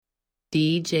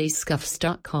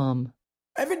DJSCUFFS.com.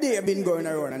 Every day I've been going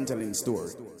around and telling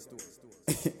stories.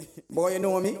 Boy, you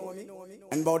know me?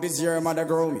 And about this year, mother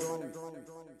girl me.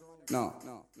 No.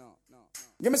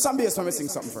 Give me some bass when we sing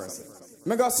something first.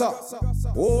 Me go so.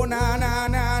 Oh na na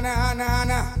na na na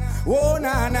na. Oh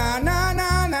na na na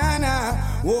na na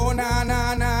na. Oh na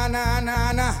na na na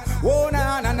na na. Oh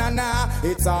na na na na.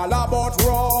 It's all about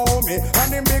Romie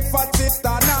and them big fat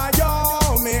sister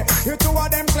Naomi. You two of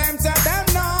them claims that them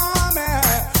know me.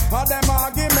 All them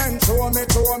arguments show me.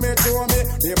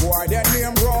 The boy their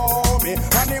name Romie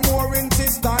and the more in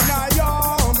sister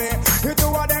Naomi. You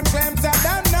two of them claims that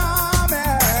them know me.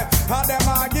 All them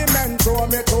arguments show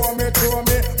me.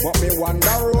 But me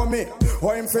wonder Romie,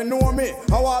 how him fi know me?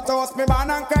 I want to host me man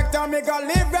and crack down me go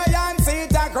live where and see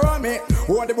Jack Romie.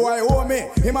 Oh the boy owe me,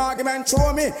 him argument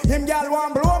show me. Him gal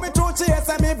want blow me through chase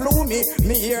and me blew me.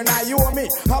 Me here now you owe me,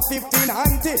 have 15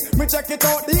 auntie. Me check it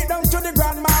out deep down to the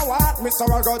grandma what. Me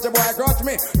sorrow grudge the boy grudge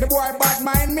me, the boy bad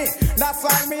mind me. That's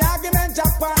why me argument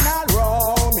Japan all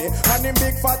Romie and him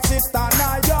big fat sister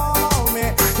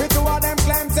Naomi. The two of them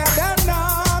claims that them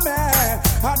know me.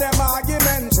 And them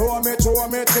arguments show me.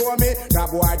 That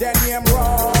boy their name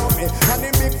Romie and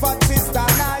him big fat sister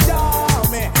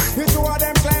Naomi. The two of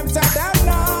them claims that them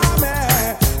know me.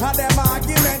 And them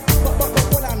arguments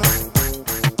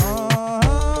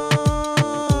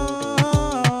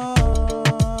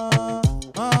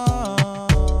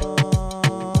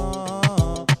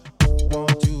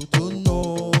want you to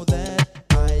know that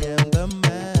I am the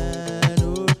man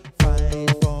who fight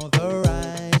for the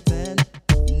right and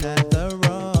not the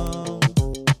wrong.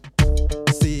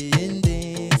 Seeing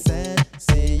this and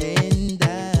seeing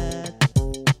that,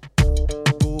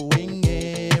 going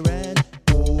here and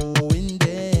going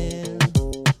there.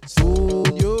 Soon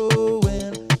you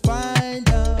will find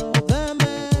out the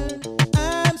man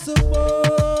I'm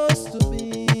supposed to be.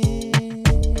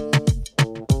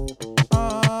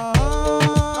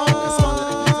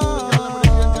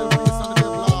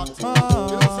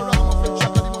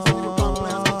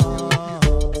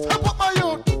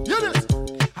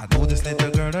 I know this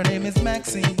little girl, her name is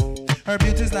Maxine. Her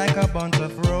beauty's like a bunch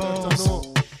of roses.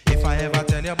 If I ever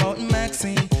tell you about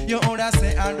Maxine, you older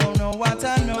say I don't know what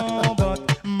I know,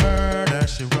 but murder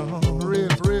she wrote.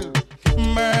 Real.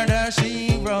 Murder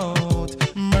she wrote.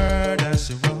 Murder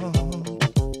she wrote.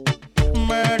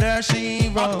 Murder she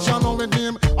wrote. Action with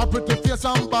him, a pretty face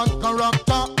and bad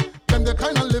character. Them the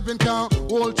kind of living can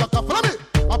hold Chaka. Follow me.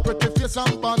 A pretty face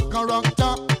and bad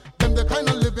character. Them the kind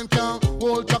of living can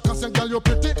hold Chaka. Say, girl, you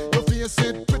pretty, your face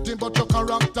it pretty, but your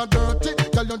character dirty.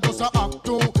 Girl, you just a act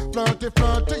too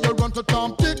flirty. You run to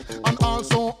Tom Dick and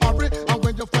also hurry. And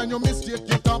when you find your mistake,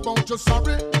 you talk about you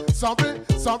sorry.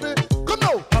 Come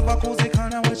now. Have a cozy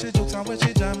corner where she jokes and where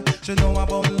she jam. She know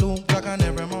about Luke, Jack and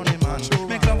every money man.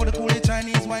 Make love with the coolie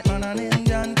Chinese, white man and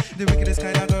Indian. The wickedest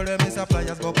kind of girl that Mr.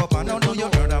 Pliers go up and now you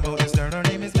heard about this girl, her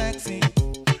name is Maxine.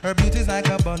 Her beauty's like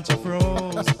a bunch of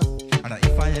roses. And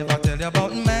if I ever tell you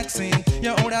about Maxine,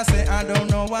 you older say I don't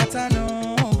know what I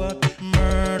know, but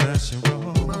murder she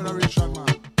wrote. Murderation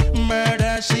man.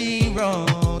 Murder she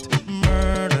wrote.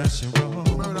 Murder she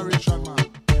wrote. Murderation man.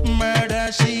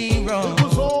 Murder she wrote. It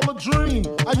was all a dream.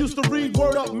 I used to read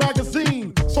Word Up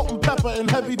magazine. Salt and Pepper and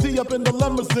Heavy D up in the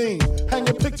limousine.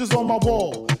 Hanging pictures on my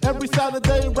wall. Every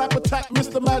Saturday, rap attack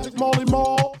Mr. Magic Molly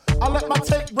Mall. I let my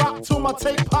tape rock till my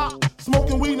tape pop.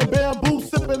 Smoking weed and bamboo,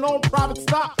 sipping on private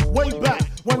stock. Way back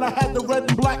when I had the red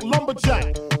and black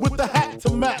lumberjack with the hat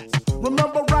to match.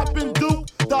 Remember rapping Duke?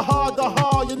 The hard.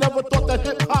 You never thought that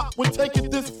hip hop would take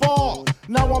it this far.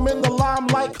 Now I'm in the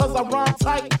limelight cause I rhyme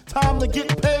tight. Time to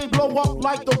get paid, blow up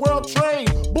like the world trade.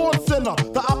 Born sinner,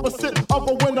 the opposite of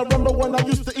a winner. Remember when I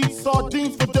used to eat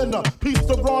sardines for dinner? Peace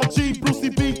to Ron G, Brucey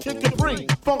B, Kid Capri,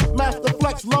 Funk Master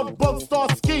Flex, Love Bug, Star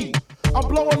Ski. I'm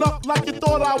blowing up like you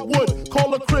thought I would.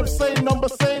 Call a crib, same number,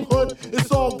 same hood. It's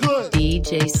all good.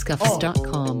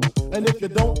 DJSCUFFS.com. And if you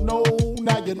don't know,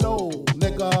 now you know,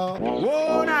 nigga.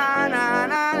 oh na na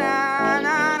na na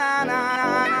na na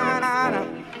na na na.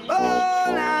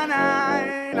 Oh na na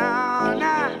na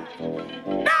na.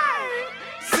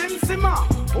 Sim Simma,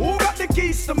 who got the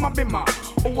keys to my bimmer?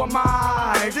 Who am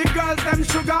I? The girls them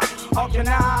sugar. How can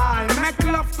I make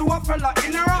love to a fella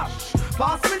in a rush?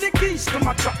 Pass me the keys to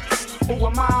my trucks. Who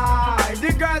am I?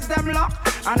 The girls them lock.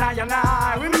 And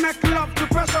I we make love to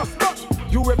precious.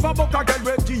 You ever buck a girl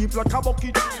with deep like a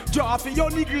bucket? Draw for your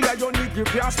niggle and your niggle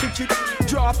can't stitch it.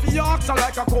 Draw for your oxen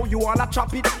like a cow, you wanna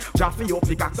chop it. Draw for your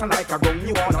pickaxe like a gun,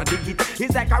 you wanna dig it.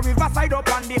 It's like a riverside up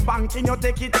on the bank and you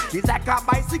take it. It's like a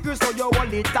bicycle, so you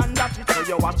hold it and dash it. So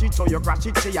you watch it, so you crash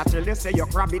it. She a tell you, say you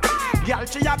grab it. Girl,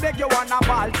 she a beg you wanna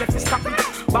ball, say fi stop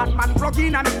it. Batman plug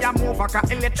in and me a move like a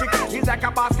electric. It's like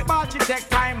a basketball, she take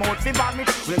time out fi ball me.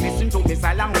 We listen to me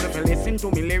silent, we listen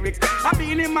to me lyrics. I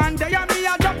be the man there and me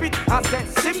a drop it. I said,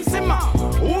 Sim Simma,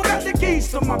 who got the keys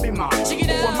to my bima?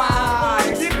 Who am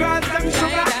I? The girls them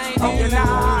sugar. How can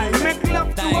I make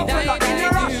love to a fella in a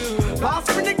rush?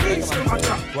 Pass me the keys to my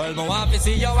truck. Well, my want to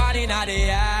see you one in the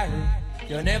air.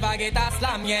 You never get a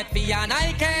slam yet, fi and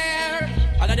I care.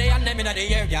 All of the and them in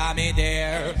the air, got me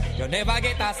there. You never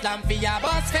get a slam for your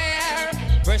bus fare.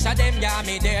 Pressure them got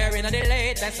me there in the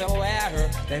latest wear.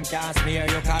 Them can't smear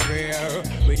your career.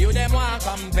 With you them want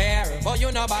compare, but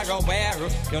you no borrow where.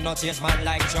 You no chase man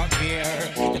like Chuck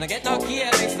Beer. You no get no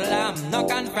careless slam, no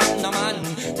confront no man.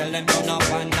 Tell them you no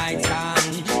one night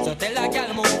stand. So tell a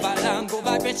girl move along, go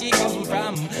back where she come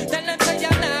from. Tell them say you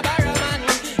not borrow man.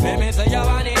 Let me say you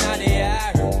one in the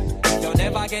air. You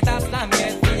never get a slam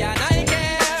yet, me and I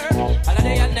care. All of the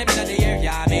and them in the air,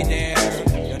 yeah me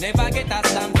there. You never get a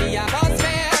slam for your bus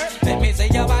fare. Let me say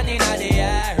you one in the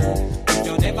air.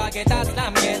 You never get a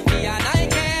slam yet, me and I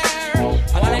care.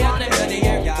 All of the and them in the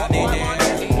air, yeah me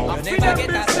there. You never get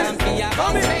a slam for your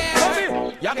bus fare.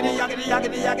 Yaggedy, yaggedy,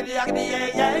 yaggedy, yaggedy, yaggedy, yeah,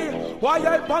 yeah. Why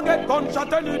I bang get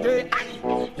gunshot any day?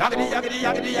 Yaggedy, yaggedy,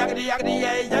 yaggedy, yaggedy, yaggedy,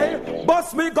 yeah, yeah.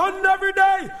 Bust me gun every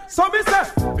day. So me say,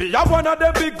 me have one of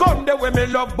them big gun day when me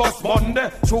love bust Monday,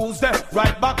 Tuesday,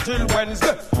 right back till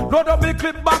Wednesday. Load up me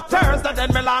clip back Thursday,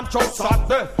 then me launch out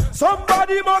Saturday.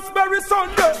 Somebody must bury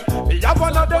Sunday. Me have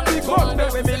one of them big gun day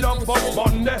when me love bust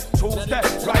Monday, Tuesday,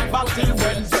 right back till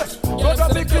Wednesday. Load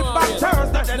up me clip back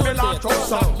Thursday, then me launch out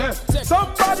Saturday.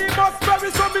 Somebody must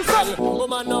bury Sunday.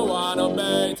 Woman no wanna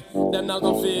bait. Them not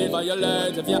gon' feel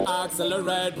violate. If you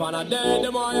accelerate on a day,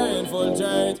 the more you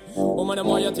infiltrate. Woman the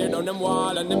more you tear down them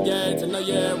wall and them gates. In the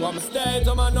year what mistake,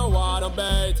 woman no wanna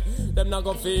bait. Them not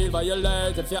gon' feel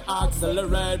violate. If you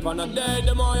accelerate on a day,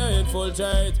 the more you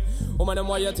infiltrate. Woman them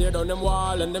more you tear down them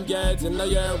wall and them gates. In the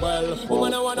year well,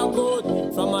 woman I wanna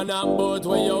good from an up boat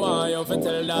where you want you fi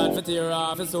tell that fi tear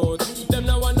off his suit. Them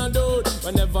no wanna do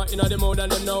whenever in the mood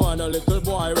and them no want a little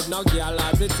boy with no girl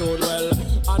attitude. Well,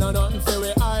 I know nothing for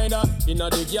we either. You know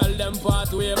the girl them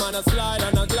pathway man a slide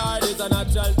and a glide is a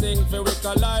natural thing for we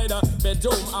collider.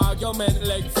 Bedroom argument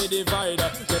like for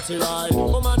divider. Get you right,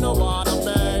 woman no wanna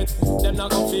bait. Them not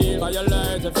gon' feel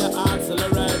violate if you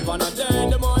accelerate. On a day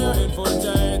the more you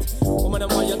infiltrate. Woman them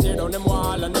more you tear down them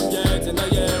wall and them gates in the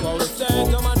year what we say.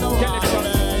 Woman no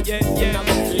wanna bait. Them not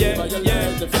gon' feel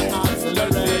violate if you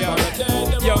accelerate. On a day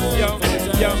the more you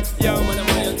infiltrate. Woman them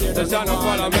more you tear down them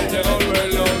wall and them gates.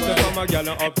 From a gal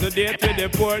up to date we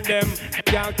deport them.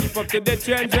 Can't keep up to the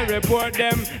trends we report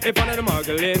them. If one of the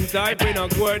muggling type we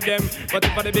not court them. But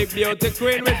if for the big beauty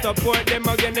queen we support them.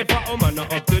 Again if a woman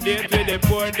not up to date we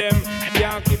deport them.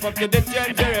 Can't keep up to the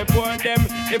trends we report them.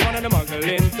 If one of the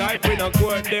muggling type we not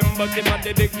court them. But if for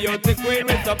the big beauty queen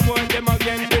we support them.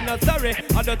 Again we not sorry.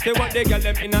 I don't say what they get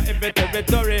them in a every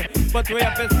territory. But we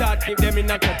have to start keep them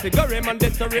in a category.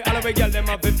 Mandatory all we get them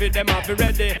have to feed them have to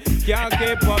ready. Can't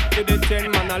keep up to the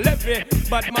trend man a levy.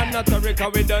 But man not sorry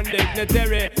cause we done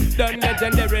dignitary. Done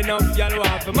legendary now y'all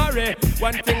want to marry.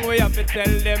 One thing we have to tell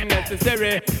them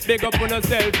necessary. Big up on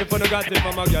yourself if you no got it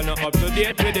from a girl not up to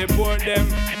date we deport them.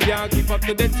 Can't keep up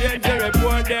to the change we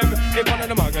report them. If one of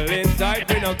the muggling type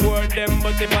we not court them.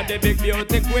 But if a the big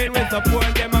beauty queen we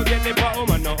support them. Again if a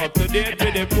woman not up to date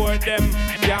we deport them.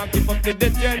 Can't keep up to the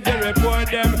change we report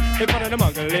them. If one of the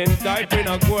muggling type we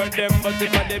not court them. But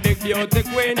if a the big beauty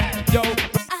queen, yo.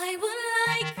 I would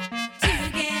like to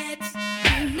get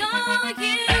to know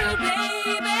you,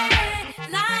 baby.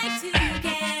 Like to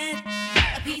get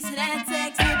a piece of that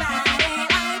sexy body.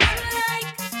 I would like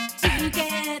to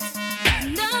get to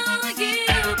know you,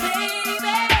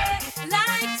 baby.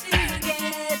 Like to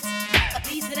get a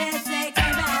piece of that sexy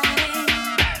body.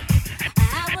 I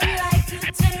would like to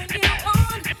turn you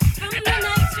on from the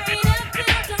night straight up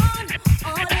till dawn.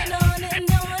 On and on and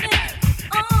on and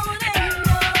on and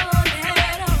on and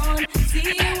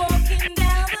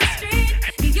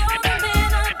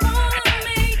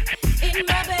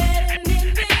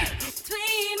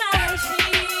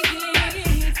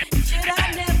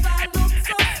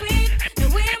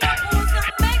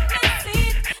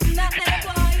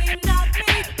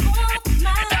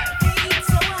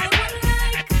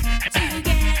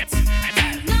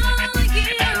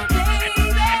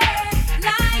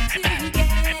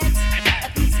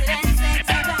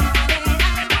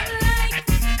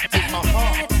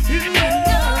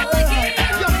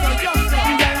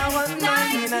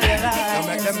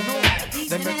them know.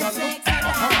 Them better know.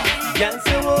 Girl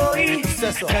say oi,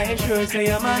 say so. Can you sure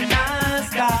say I'm a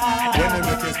nasty? When they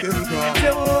make your skin crawl.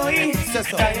 Say oi, say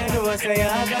so. Can you know say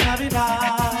I'm gonna be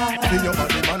bad? Feel your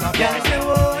body man a Girl say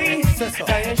oi, say so.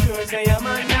 Can you sure say I'm a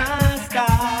nasty?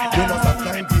 You know some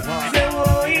time people. Say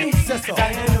oi, say so.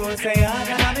 Can you know say I'm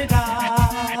gonna be bad?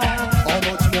 How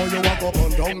much more you walk up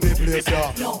and down the place,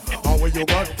 yeah? No. How will you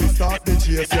got to start the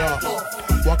chase, yeah? No.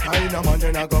 What kind of man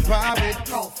then I go private?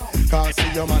 Can't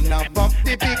see your man now pop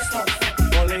the pics.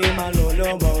 Only him alone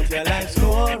know about your life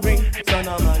story. So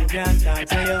no man can talk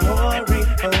to your hurry.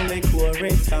 Only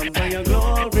quarry, some for your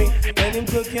glory. When him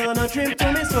took you on a trip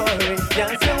to Missouri.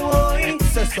 Can't say oi,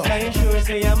 say so. Can you sure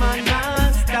say you're my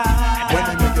master? When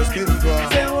they make your skin crawl.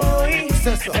 Say oi,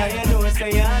 say so. Can you know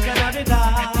say you're gonna be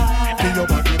bad? Feel your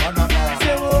body man a bad.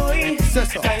 Say oi, say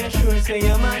so. Can you sure say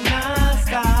you're my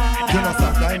master? You know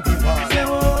some time people. Say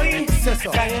oi, say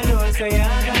so. Can you know say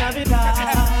you're gonna be bad?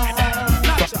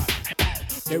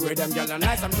 The way them girls are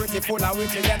nice and pretty, full of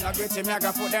witty, them not gritty, me I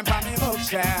go put them on me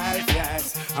bookshelf,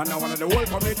 yes. And now one of the whole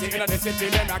community in the city,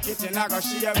 them not kitchen, I go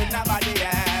share with nobody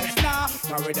else, no.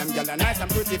 Now with them girls are nice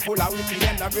and pretty, full of witty,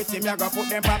 them not gritty, me I go put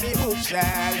them on me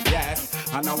bookshelf, yes.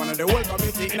 And now one of the whole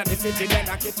community in the city, them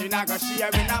not kitchen, I go share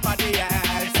with nobody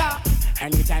else, no.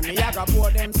 Anytime me I go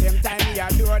pour them, same time me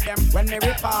adore them. When me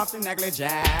rip off the negligee,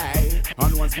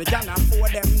 and once me can afford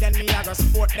them, then me I go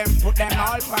support them, put them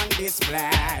all on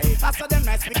display. After them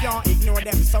nice, we can't ignore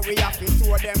them, so we have to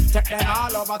tour them, take them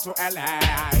all over to LA.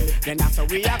 Then after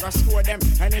we I go score them,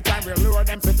 anytime we lure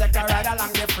them, to take a ride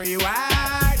along the freeway.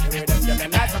 The them get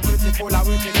nice and pretty, full of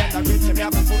witty, them the gritty, me have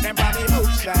to put them on the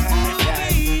bookshelf.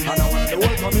 Yeah. And I want the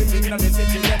whole community in the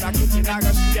city, them the kitchen, I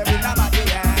go share with nobody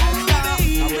else.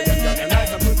 And with them get nice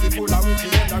and pretty, full of witty,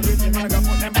 them the gritty, me go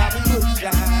put them on the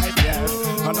bookshelf.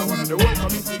 Yeah. And I want the whole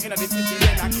community in the city,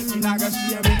 them the kitchen, I go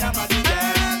share with nobody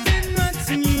else.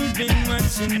 You've been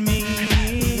watching me,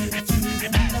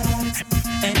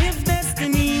 and if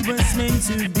destiny was meant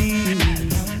to be,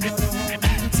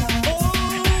 oh,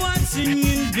 watching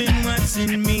you've been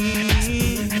watching me.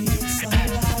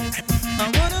 I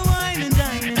wanna wine and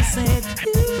dine and set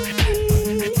you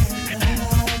free.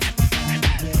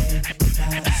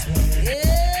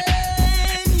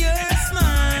 And your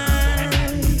smile,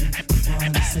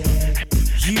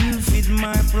 you fit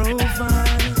my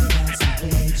profile.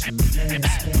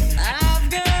 I've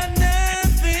got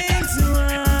nothing to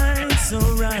hide, so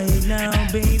right now,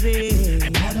 baby, I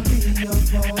wanna be your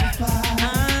profile.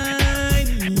 I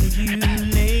need you,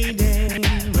 lady,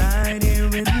 right here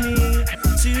with me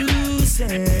to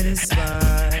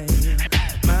satisfy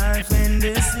my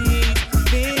fantasy.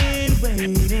 Been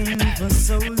waiting for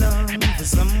so long for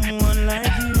someone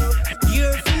like you.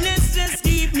 Your finesse just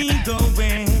keep me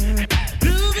going.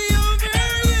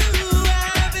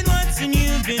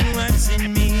 Been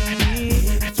watching me,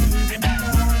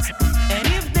 and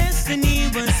if destiny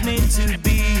was meant to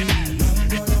be,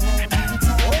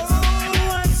 oh,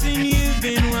 watching you've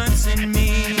been watching me.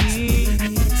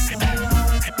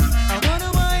 I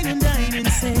wanna wine and dine and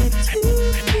set you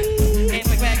free.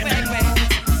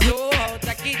 So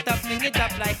take it up, fling it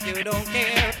up like you don't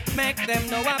care. Make them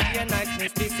know up your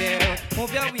niceness this year.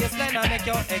 Move your waistline and make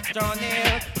your extra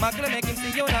near. Muggle make him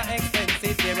see you not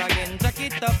expensive here again. Jack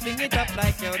it up, fling it up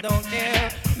like you don't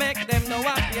care. Make them know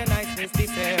up your niceness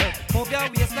this year. Move your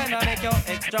waistline and make your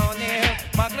extra near.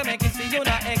 Muggle make him see you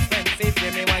not expensive.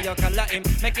 Hear me while you color him.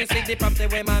 Make him see the property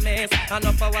where my miss. And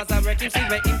up hours I work him, see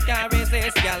where him can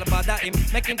resist. Y'all bother him,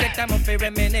 make him take time up for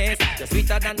reminisce. You're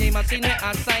sweeter than the machine where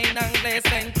I sign and glaze.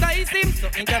 Entice him so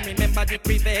he can remember the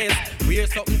previous. Wear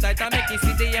something tight and make him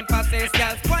see the emphasis.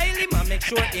 Y'all spoil him and make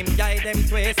sure him guide them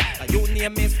twist. Your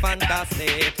name is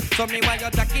fantastic. So me while you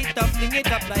jack it up, fling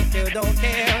it up like you don't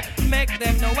care. Make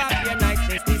them know up your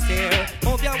niceness this year.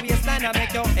 Move your waistline and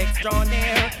make your extra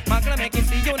near. Magla make him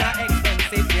see you not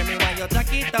expensive. Hear me while you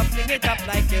jack it up, fling it up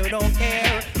like you don't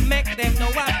care. Make them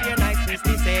know up your niceness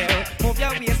this year. Move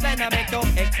your waistline and make your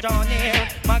extra near.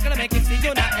 Magla make him see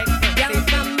you not expensive. Young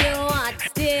from you hot,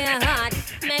 stay hot.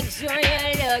 Make sure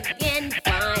you're looking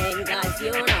fine. Cause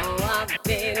you know I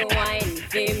feel wine.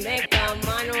 Feel make a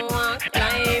man walk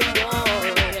like whoa.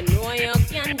 You know you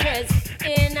can dress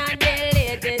in a the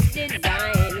latest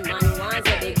design. Man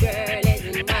wants the girl is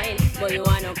mine, but you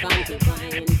wanna come to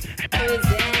find. Who is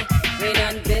there? We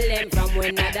don't bill them from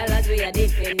when the dollars we are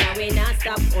different. Now we not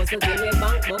stop also till we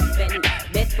bank book spend.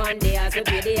 Bet fund they also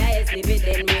pay the highest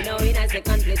dividend. We know in a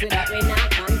second place without we not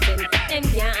content. Them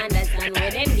can't understand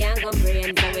where them can't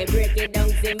comprehend. So we break it down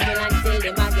simple and tell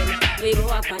them again. We go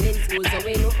up and in school so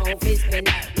we know how to spend.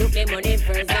 Look the money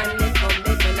first and then come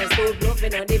the when the school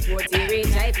bluffing on the 40 reach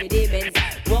high for the Benz.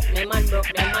 Walk them and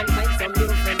broke them and find some new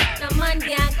friends. No man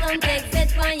can't come take set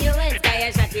from you and sky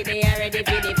a shot they are ready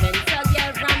for defense. So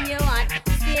girl from your heart,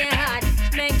 stay hot.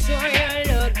 Make sure you're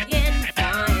looking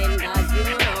fine. Cause you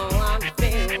know I'm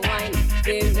feel wine.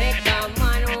 They make a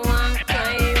man one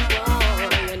time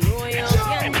more. You know you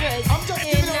can dress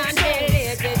in a the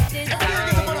latest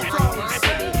design. I want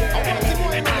to be girl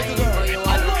in mine. So you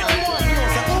are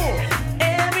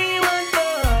Everyone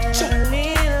falls in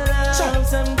love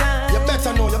sometimes. You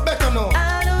better know. I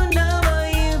don't know about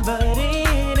you, but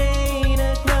it ain't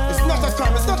a crime. It's not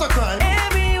a crime.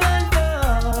 Everyone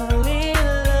falls in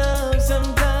love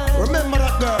sometimes. Remember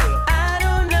that girl. I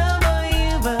don't know about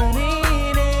you, but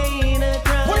it ain't a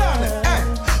crime. Hold on, hey.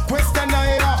 Question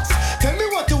I ask. Tell me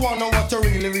what you wanna, what you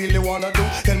really wanna do.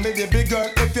 Tell me, baby girl,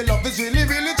 if your love is really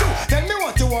true. Tell me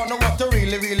what you wanna, what you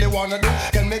really wanna do.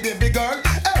 Tell me, baby girl,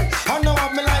 hey, I know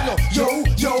what me like, no. Yo,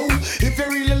 if you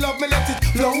really love me, let it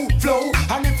flow.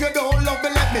 And if you don't love me,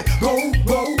 let me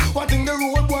go. One thing the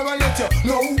road boy will let you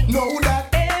know that.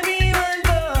 Everyone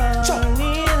falls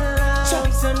in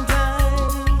love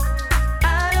sometimes.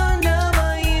 I don't know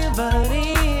about you, but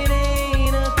it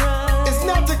ain't a crime. It's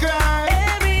not a crime.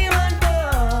 Everyone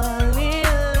falls in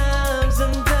love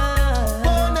sometimes.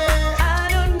 I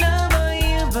don't know about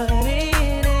you, but it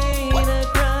ain't a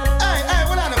crime. Hey,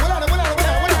 hold on.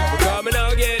 Because me now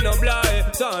get no blind.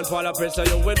 Don't fall a pressure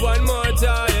you with one more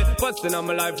time. Busting on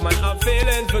my life, man, I'm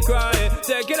feeling for crying.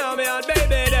 Taking on me out,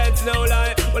 baby, that's no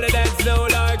lie. Well, that's no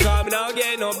lie. Cause me now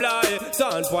get no blind.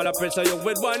 Don't fall a pressure you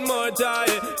with one more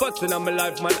time. Busting on my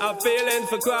life, man, I'm feeling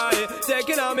for crying.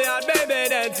 Taking on me out, baby,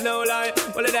 that's no lie.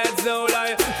 Well, that's no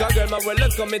lie. Cause girl, my world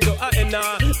is coming to a end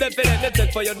now. Definitely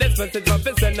check for your dispensage from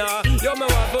Piscina. You're my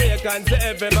wife who you can see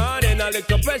every morning. A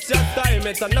little precious time,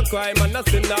 it's no crime and no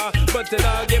sinner. But in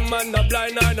a game, man, no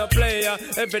blind or no player.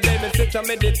 Every day me sit and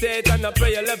meditate and I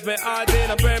pray. You left me heart in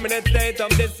a permanent state of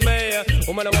dismay.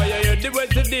 Woman, why you hear the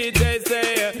words the DJ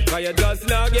say? Cause you just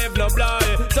not give no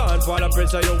blind. Don't fall a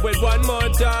pressure you with one more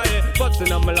try.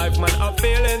 Busting on my life, man, I'm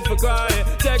feeling for cry.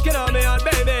 Checking on me out,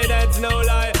 baby, that's no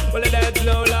lie. Well, that's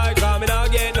no lie, cause me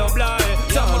not get no blind.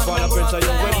 Don't fall a pressure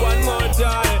you with one more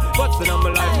try. Busting on my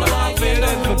life, man, I'm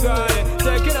feeling for cry.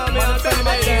 Checking on me out,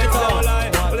 baby, that's no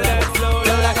lie. Well, that's no lie.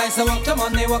 Tell the guys to walk the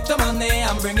money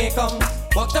and bring it come.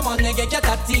 Walk the money, get your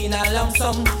tatty in a lump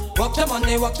sum. Walk the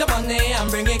money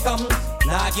and bring it come.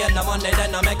 Nah, get the money,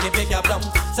 then I make it pick your plum.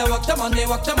 So walk the money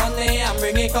and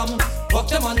bring it come. Walk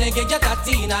the money, get your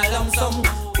tatty in a lump sum.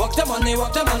 Walk the money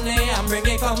and bring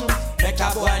it come. Make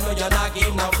a boy know you're not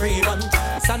give no free run.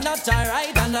 It's a not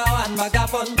right and now and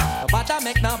vagabond. No matter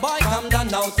make no boy come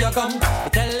down out you come. You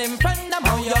tell him friend them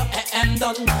how you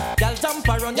done. Y'all jump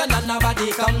around you and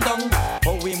nobody come down.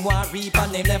 Oh we more reap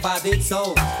and him never did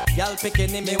so. Y'all picking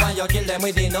him me when you kill them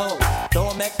with the no.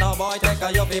 Don't make no boy take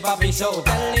a your papi show.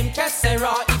 Tell him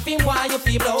Cassera if him why you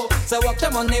feel blow. So walk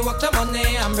the money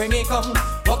and bring it come.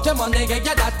 Walk the money get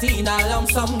your that in a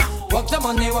lump sum. Walk the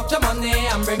money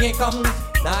and bring it come.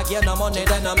 Nah get no money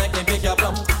then I make him pick your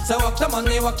plum. So walk the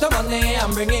money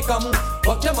and bring it come.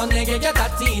 Walk the money get your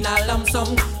that in a lump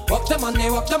sum. Walk the money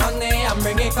and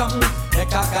bring it come. Make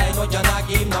a guy know you're not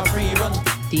give no free run.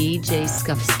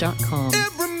 DJScuffs.com.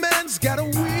 Every man's got a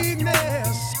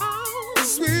weakness, a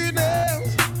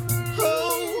sweetness.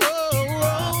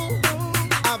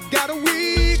 I've got a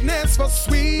weakness for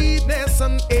sweetness,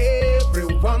 and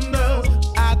everyone knows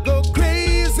I go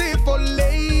crazy for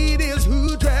ladies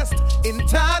who dressed in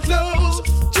tight clothes.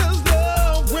 Just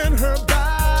love when her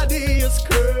body is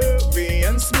curvy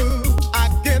and smooth. I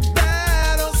get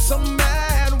that awesome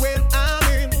man when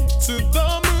I'm into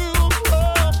the mood.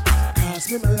 Oh, cause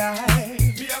me my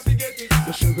life,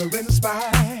 the sugar and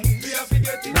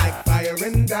spice, like fire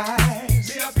and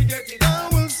ice. I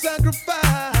will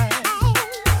sacrifice.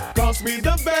 Cost me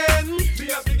the band,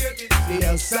 the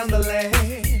house and the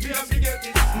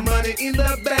land, money in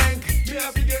the bank.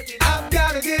 I've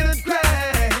gotta get it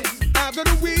right. I've got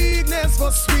a weakness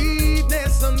for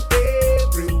sweetness, and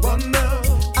everyone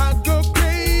knows I go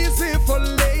crazy for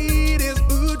ladies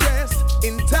who dress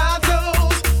in tight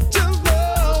clothes. Just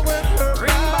love when her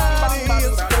body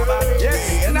is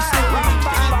curvy and smooth.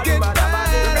 I get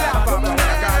better from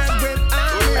that when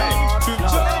I'm to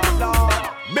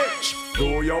Bitch, do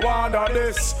you wanna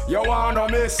this? You wanna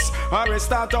miss? I will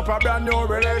start up a brand new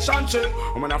relationship.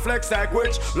 I'm gonna flex like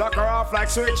witch, lock her off like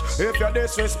switch. If you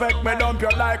disrespect me, dump you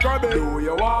like a bitch. Do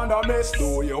you wanna miss?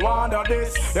 Do you wanna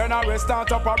this? Then I will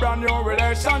start up a brand new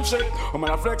relationship. I'm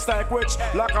gonna flex like witch,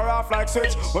 lock her off like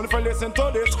switch. When if you listen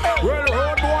to this, well,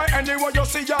 road boy, anyway you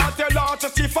see her, tell her to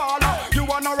see follow. You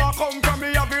wanna rock home from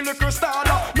me, have a little star.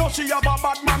 No, she have a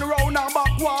bad man round her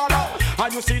back wall.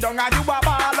 And you see down and you a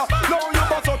ball.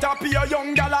 therapy, a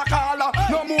young gal a caller.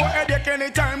 No more headache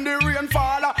anytime the rain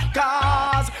fall.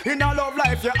 Cause in a love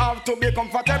life you have to be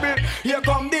comfortable. Here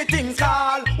come the things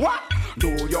called what? Do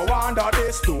you wonder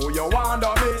this? Do you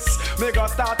wonder this? Make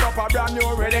us start up a brand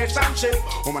new relationship.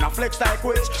 Woman a flex like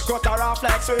witch, cut her off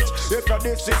like switch. If you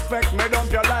disrespect me,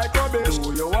 dump you like rubbish.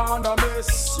 Do you wonder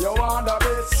this? You wonder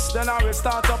this? Then I will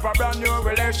start up a brand new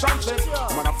relationship.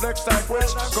 Woman a flex like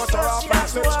witch, cut her off like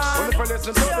switch. Only for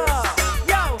listen to this.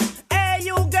 Yo, hey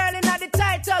you girl in the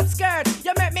tight up skirt.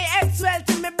 You make me swell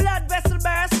till me blood vessel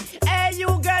burst. Hey you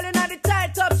girl in the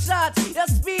tight up shorts. You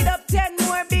speed up 10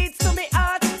 more beats to me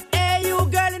heart. You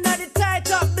girl in the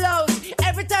tight up blouse.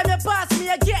 Every time you pass me,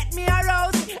 you get me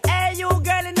aroused. Hey, you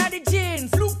girl in the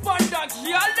jeans. Look on that,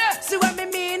 y'all. See what me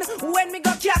mean? When me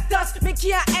go cactus, me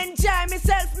can't enjoy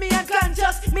myself, me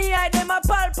unconscious. Me hide them a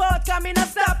pulp out, come in a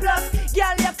stop loss.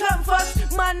 Girl, you come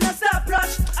first, man, no stop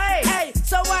rush. Hey, hey,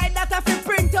 so why that I fi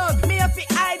print out? Me have to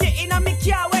hide it in a me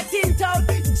can't wet tint out.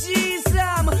 Jeez,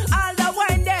 all the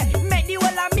wine there, make the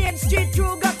whole of Main Street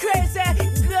crew go crazy.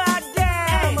 God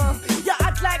damn, you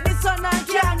act like the sun and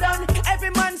calm down. Every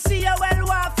man see you well,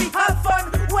 waffy, have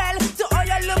fun. Well, to all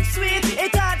you look sweet,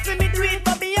 it's hard for me to eat,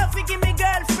 but me have to give me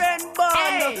girlfriend bun.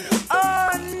 Hey.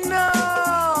 Oh no,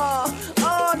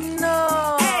 oh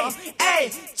no. Hey,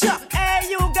 hey, Chuck, hey,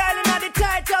 you girl in the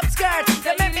tight up skirt.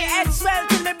 You make me head swell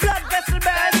till me blood vessel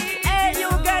burst. Hey, you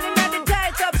girl in the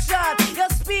tight up short. You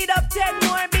speed up 10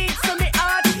 more beats to me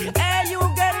heart. Hey, you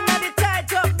girl in the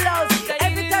tight up blouse.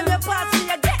 Every time you pass me,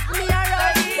 you get me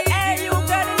around. Hey, you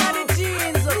girl in the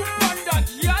jeans.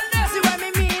 See what me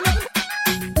mean?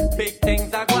 Big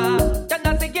things are gone. You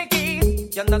know see Kiki.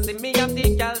 You know see me and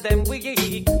the girl them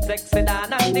wiggy. Sexy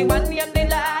down and the one and the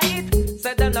light.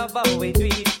 Say them love how we do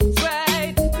it.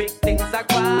 Straight. Big things are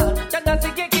gone. You know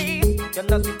see Kiki. You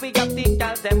know see we got the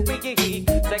girl them wiggy.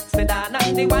 Sexy down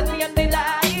and the one and the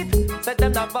light. Say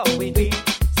them love how we do it.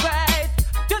 Straight.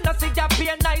 You know see ya be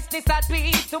a niceness at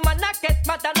beat. To man a get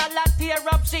mad and a lot tear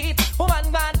up sheet.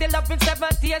 Woman want the love in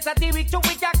 70 years at the week. To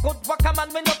we a good work a man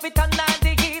we no fit and not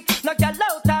the heat. No girl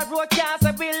out a road can't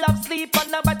say we love sleep.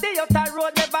 And nobody out a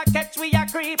road never catch we a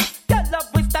creep. Girl love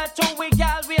we start to we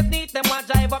always need them one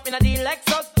drive up in a the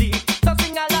Lexus Jeep. So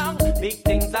sing along, big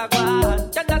things are gone.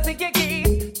 You know see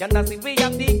Kiki. You know see we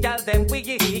have the girl them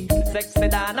wiggy. Sexy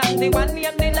down and the one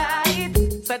and the light.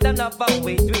 Say them love how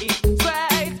we do it.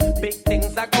 Straight, big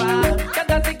things are gone. You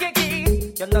know see Kiki.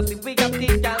 You know see we have the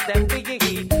girl them wiggy.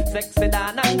 Sexy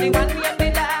down and the one and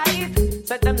the light.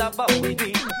 Say them love how we do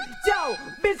it. Yo,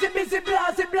 busy, blasey,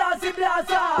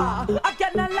 blaza. I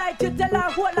cannot like you, tell her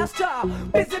hold a straw.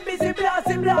 Busy,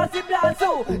 blasey,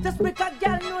 blazo. Just make a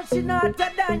girl know she not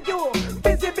better than you.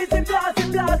 Busy,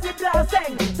 blasing.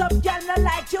 Some girl not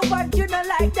like you, but you not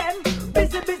like them.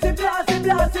 Busy,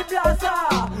 blasey, blaza.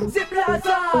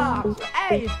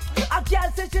 Hey, a girl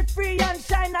say she free and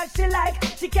shine as she like.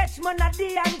 She catch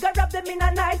money and go rub them in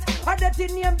a night. Her dirty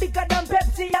name bigger than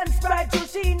Pepsi and Sprite. So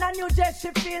she in a new dress, she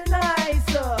feel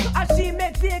nice. As she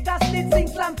make Vegas need sing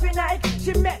slam for night.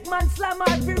 She make man slam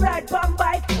hard for ride pan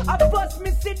bike. I first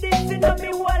me see this in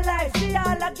me whole life. She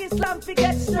all like slam for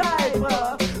get stripe.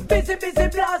 Busy, blaza.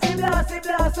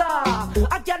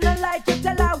 I cannot like you,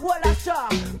 tell her hold a straw.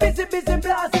 Busy, blaza.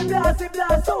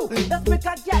 That's make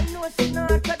a girl know she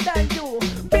not better than you.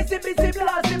 Busy,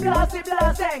 blasing.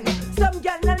 Some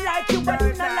girl not like you, but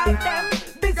you not like them.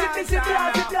 Busy,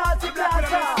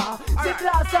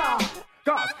 blaza.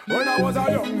 Cause when I was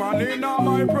a young man in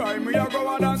my prime, me a go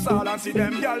and dance all and see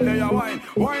them gyal they a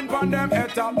wine pon them head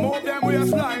top, move them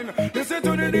waistline. Listen to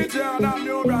the DJ and I'm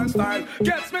new brand style,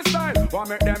 gets me style. Want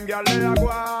make them gyal they a go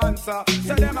answer.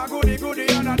 Say them a goody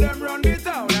and a them run the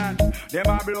town and them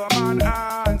a blow man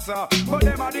answer. But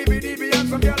them a DB and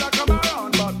some gyal a come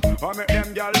around, but want make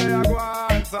them gyal they a go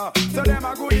answer. So them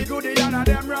a goody and a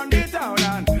them run the town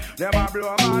and them a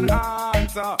blow man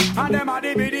answer. And them a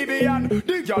DB and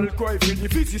the gyal cry. The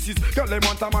physicist, girl, them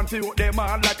want a man to out them all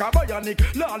like a bionic.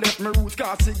 Now let me roots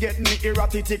cause she get me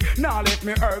erratic. Now let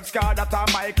me herbs cause that a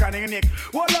my clinic.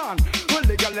 Hold on, well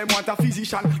the girl them want a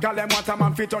physician. Girl them want a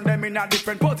man fit on them in a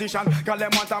different position. Girl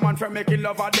them want a man for making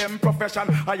love of them profession.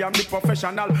 I am the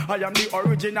professional, I am the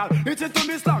original. It is to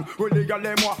me slang, well the girl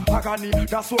them want agony.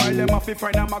 That's why them have to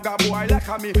find a maga boy like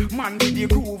a me. Man with the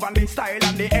groove and the style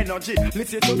and the energy.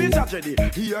 Listen to me tragedy,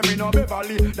 hear me no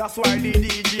Beverly. That's why the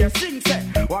DJ sing say,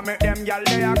 what make them gyal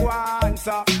they a go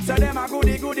answer. So them a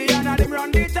goody and a them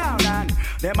run the town and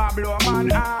them a blow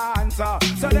man answer.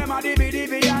 So them a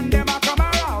DB and them a come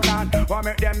around and what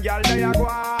make them gyal they a go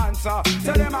answer.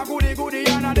 So them a goody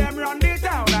and a them run the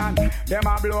town and them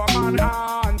a blow man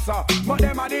answer. But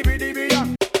them a DB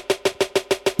and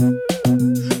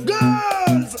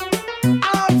girls.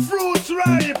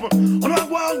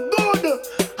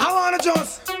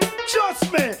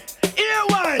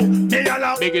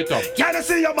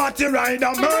 Woman see your body ride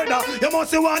a murder. You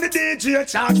must want the DJ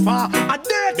charge for a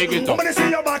death. Woman see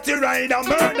your body ride a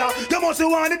murder. You must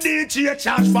want the DJ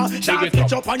charge for. Shot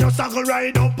pitch up on your saddle,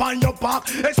 ride up on your back,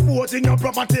 exposing your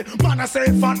property. Man, I say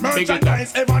fat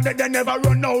merchandise. Ever they never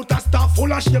run out of stuff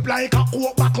full of shape like a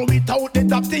coke buckle without the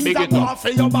top things that go for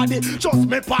your body. Just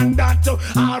me pan that too.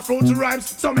 All fruit rhymes,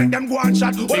 so make them go and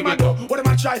shot. What am I do? What am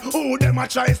I try? Who them I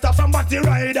try? Stuff from body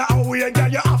rider. How we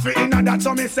get you off it in that?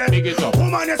 So me say,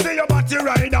 woman, you say your body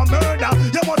rider murder.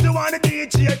 You must want the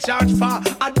DJ charge for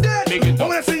a death.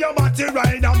 Woman, you say your body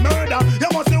rider murder. You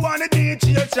must want the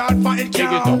DJ charge for it.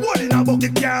 Can't hold in a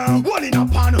bucket, can't hold in a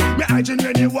pan. Me I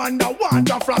genuinely wonder what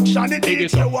a fraction the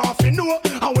DJ want to know.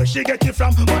 And where she get it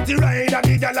from? Body rider,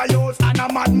 the girl I use, and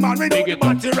a madman without the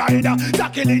body rider.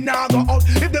 Tackle it now go out.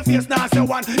 If the face now say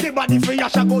one, the body free, I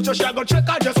shall go to Chaka.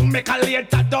 Chaka just make a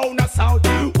later down the south.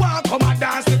 One come and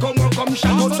dance, they come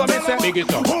shout out. So me say,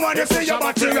 woman, you say your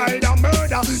body rider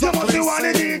murder. You must want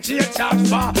the DJ charge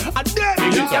for a death.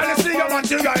 Girl, you say your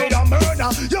body rider murder.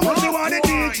 You must want the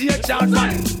DJ charge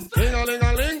for.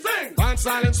 Ding-a-ling-a-ling, dance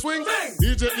silent swing.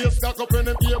 DJ is stuck up in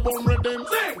the ear bone rhythm.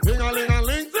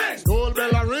 Ding-a-ling-a-ling, gold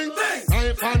bell a ring.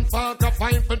 Knife and fork a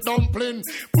fine for dumpling.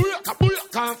 Booyaka,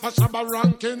 booyaka, for Shabba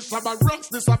ranking. Shabba ranks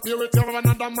disappear with you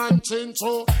another man change.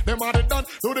 So them are the done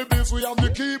to the biz. We have the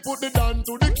key, put the down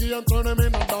to the key and turn them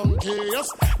in a donkey. Yes,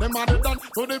 them are the done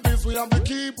to the biz. We have the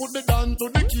key, put the down to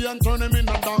the key and turn them in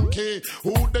a donkey.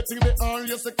 Who they think they are?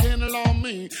 Yes, they can't allow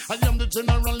me. I am the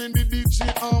general in the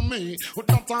DJ army. With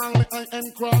not only I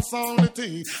and cross all the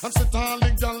T. And sit all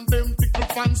the gal them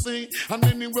tickle fancy. And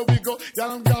anywhere we go,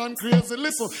 y'all gone crazy.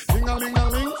 Listen,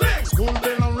 ding-a-ling-a-ling, school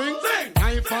bell a ring.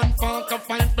 Knife and fork a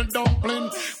fine for dumpling.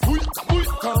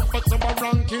 Come for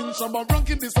Shabba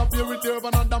ranking disappear with you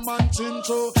another man chin.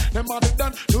 So them are the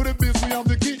done to the biz. We have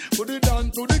the key, put it down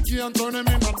to the key and turn them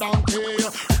in a donkey.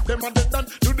 Them are the done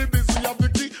to the biz. We have the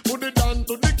key, put it down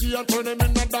to the key and turn them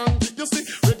in a donkey. You see,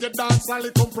 reggae dance all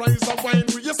it comprise of wine.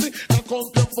 You see, now come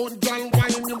your phone, girl,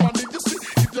 wine your body. You see,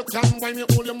 if you can wine, you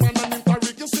hold your man and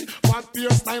interrig. You see, what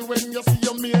your style when you see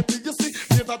your mate. You see,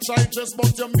 later try just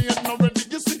but your mate not ready.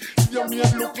 You see, your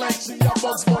mate look like she a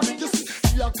Bugs Bunny. You see,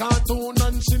 she a cartoon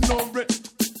and she no bread.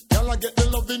 Girl, I get the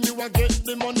loving, you I get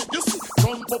the money. You see,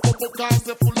 come pop cause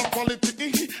they full of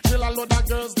quality. Till a lot of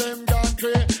girls them gone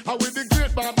crazy. How with the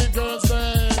great Barbie girls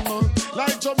them,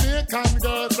 like Jamaican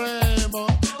girls them,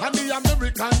 and the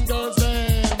American girls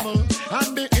them,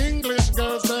 and the English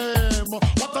girls them.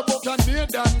 What about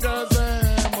Canadian girls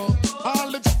them?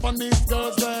 All the Japanese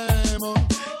girls them,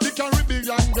 the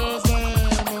Caribbean girls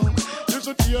them. You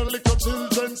should hear little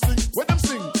children sing. When them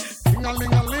sing,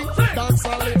 ding-a-ling-a-ling, dance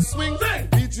all it swing.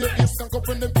 DJ is cock up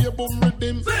in the beer boom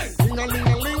rhythm.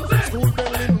 Ding-a-ling-a-ling, school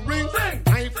bell in ring.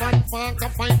 Knife and fork a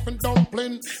fight and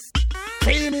dumpling.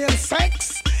 Female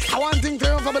sex. I want thing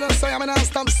to over but I say I'm an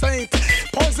stop saying.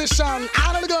 Position.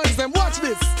 All of the girls them watch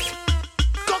this.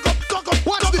 Cock up,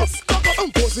 watch this. Cock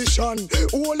up position.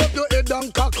 Hold up your head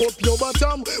and cock up your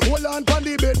bottom. Hold on pan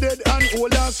the bed dead and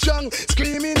hold on strong.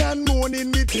 Screaming and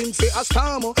moaning me think say a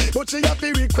storm. But she have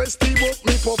to request the book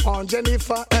me pop on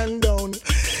Jennifer and down.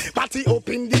 Party up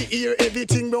in the ear,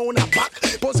 everything round a back.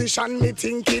 Position me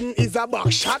thinking is a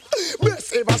back shot.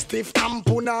 Breast ever stiff and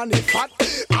punani fat.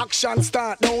 Action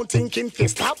start now thinking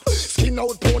fist stop. Skin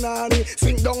out punani,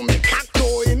 sink down me cock.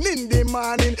 Going in the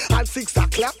morning at 6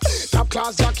 o'clock. Top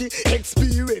class jockey,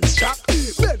 experience shock.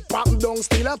 Bed pop down,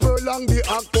 still a prolong the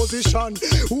act position.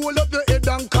 Hold up your head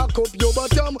and cock up your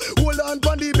bottom. Hold on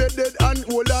pon the bed dead and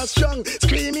hold on strong.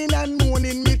 Screaming and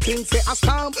moaning me think say a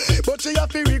storm. But she have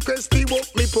to request the work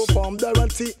me perform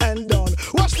guarantee and done.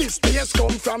 Watch this tears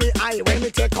come from me eye when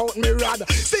me take out me rod.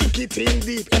 Sink it in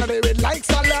deep and I red like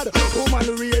salad. Woman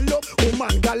real up,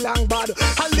 woman galang bad.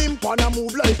 A limp and a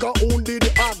move like a wounded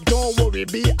hog. Don't worry,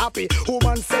 be happy.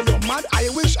 Woman say you're mad. I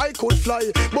wish I could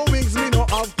fly, but wings me no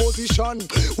have position.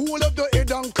 Hold up the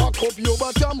head and cock up your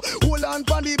bottom. Hold on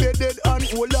pon the bed dead and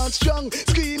hold on strong.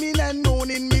 Screaming and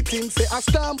moaning me think say a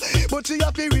storm. But she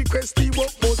have to request the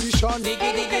work position.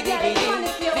 Diggy diggy diggy ding,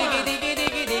 diggy diggy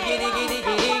diggy diggy diggy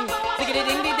diggy ding, diggy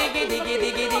diggy diggy diggy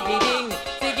diggy diggy ding,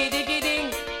 diggy diggy ding,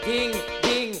 ding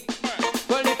ding.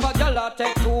 Well, if a girl a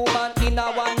take 2 man in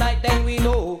a one night, then we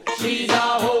know she's a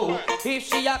hoe. If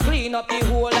she a clean up the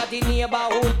whole of the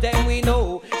neighborhood, then we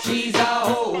know she's a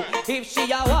hoe. If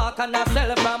she a walk and a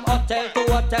sell from hotel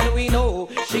to hotel, we know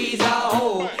she's a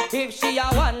hoe. If she a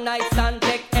one night stand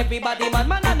take everybody man,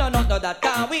 no that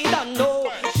can we don't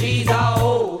know. She's a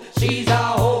hoe, she's a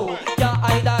hoe. Yeah,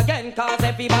 hide again cause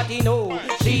everybody know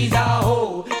she's a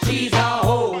hoe, she's a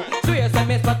hoe. Swear say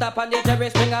me spot up on the Jerry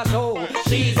Springer show.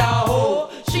 She's a hoe,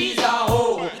 she's a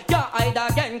hoe. Yeah,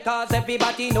 hide again cause everybody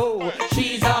everybody know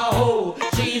she's a hoe,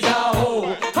 she's a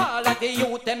hoe. All of the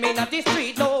youth them in the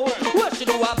street know what she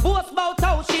do a boast about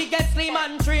how she gets slim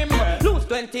and trim. Lose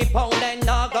 20 pound and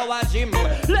now go a gym.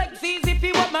 Legs easy if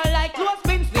you want my like close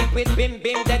spin sleep with bim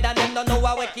dead and them don't know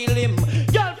how we kill him.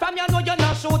 Girl from you know you're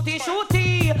not shooty,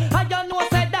 and you know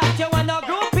said that you wanna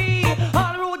groupie.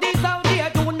 All rudies out there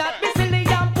do not be silly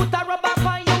and put a rubber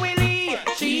on your willy.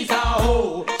 She's a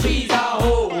hoe, she's a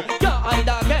hoe. You hide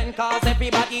again cause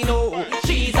everybody know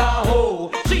she's a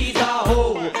hoe, she's a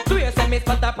hoe. So you send me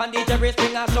spot up on the Jerry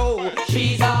Springer show.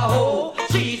 She's a hoe,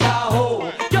 she's a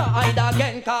hoe. You hide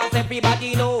again cause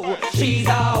everybody know she's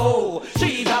a hoe,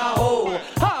 she's a hoe.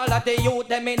 All of the youth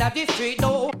them in the street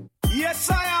know. Yes,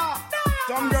 sire.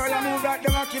 Some girl I move like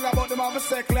them a kill about them have a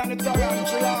circle and the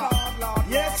tarantula.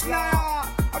 Yes, liar.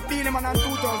 I've been a man on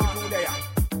 2002 there.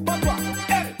 But what?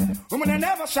 Hey, women are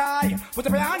never shy. Put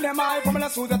up your hand them high. From a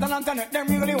suit that an internet. Them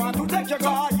really want to take your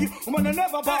guy. Women are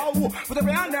never bow. Put up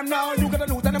your hand them now. You gotta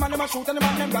loot and them and them a shoot and them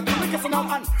and them got the wickedest in our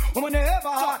hand. Women are ever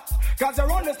hot. Cause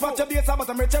you're on this spot your base but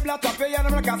I'm rich and black up. You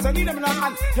them like I need them in our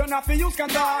hand. You're not for use can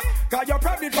talk. Cause you're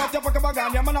probably fat. You fuck up a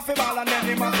gun. You're man off a ball and then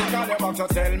they must take all your box. So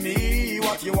tell me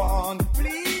what you want.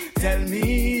 Please. Tell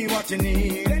me what you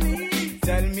need.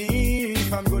 Tell me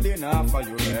if I'm good enough for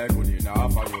you. Yeah, good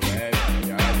enough for you.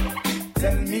 Yeah.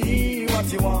 Tell me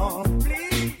what you want.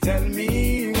 Please. Tell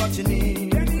me what you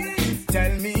need.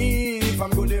 Tell me if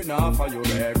I'm good enough for you.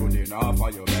 Yeah, good enough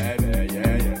for you.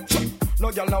 Yeah.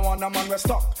 No girl no want a man we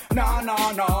stuck. Nah.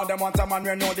 Them want a man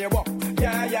we know they walk.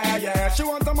 Yeah. She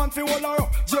want a man fi hold her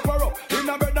up, zip her up in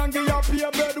a bed and give her pay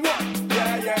bed work.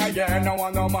 Yeah. No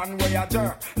want no man we a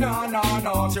jerk.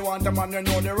 No. She want a man we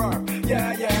know the work.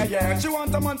 Yeah. She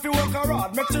want a man fi work her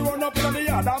hard, make she run up in the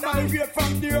yard and migrate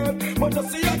from the earth. But to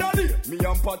see her daddy, me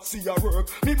and Pat see her work.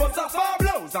 Me bust a far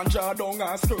blouse and draw down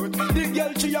her skirt. The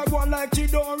girl she a go on like she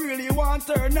don't really want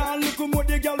her. Now look how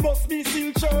the girl bust me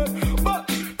silk shirt. But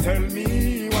tell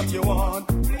me what you want.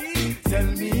 Please. Tell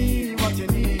me what you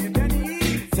need.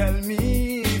 Tell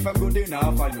me if I'm good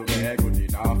enough for you, good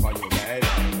enough for you,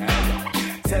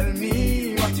 Tell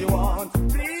me what you want.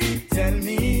 Please. Tell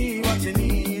me what you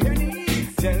need.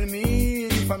 Tell me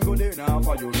if I'm good enough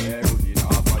for you, good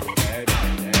enough for you,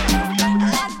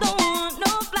 I don't want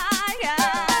no flyer.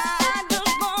 I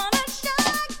just want a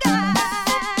shotgun.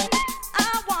 I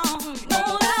want no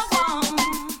one.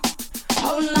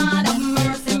 Oh Lord of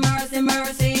mercy.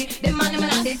 The man them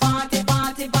at the party.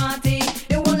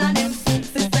 The whole of them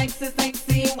sexy.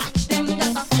 Watch them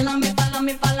just a follow me.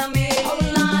 Oh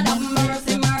Lord of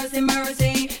mercy.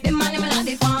 The man them at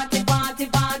the party.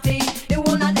 The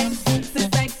whole of them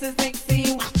sexy.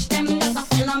 Watch them just a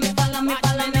follow me.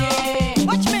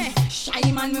 Watch me.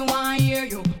 Shy man, me want hear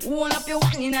you. Hold up your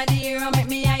one in the ear and make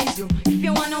me eyes you. If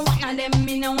you wanna one of them,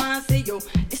 me no want see you.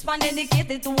 This one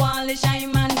dedicated to all the shy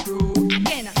man crew.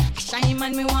 Again, shy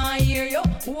man, me want hear you.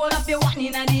 Hold up your one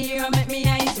in the ear and make me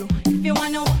eyes you. If you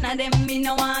wanna one of them, me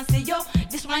no want see you.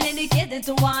 This one dedicated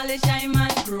to all the shy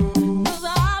man crew. 'Cause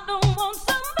I don't want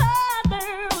somebody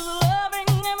who's loving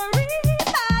everybody.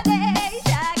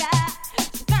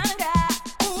 Chaka,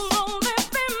 who don't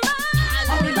live in my life.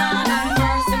 Oh Lord,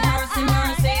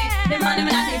 mercy. The man them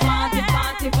at the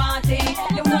party.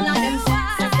 The whole of them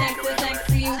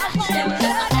sexy. Watch them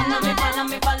just follow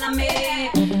me.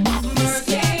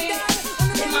 Mercy.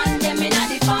 The man them in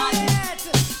the party.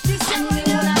 And the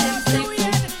whole of them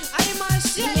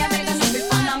sexy. Yeah, they gonna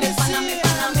be follow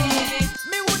me.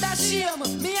 Me woulda shame.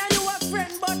 Me and you a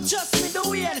friend, but just me the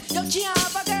way. You can't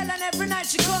have a girl and every night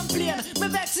she complain. Me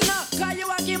vexing up, cause you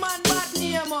a give man bad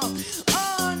name.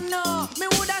 Oh no, me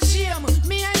woulda shame.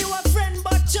 Me and you a friend,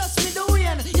 but just me the way.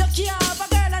 You can't have a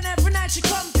girl and every night she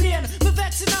complain. Me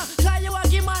vexing up, cause you a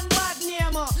give man bad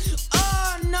name.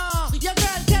 Oh no, your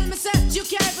girl tell me say you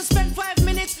can't even spend 5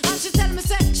 minutes, and she tell me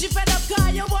say she fed up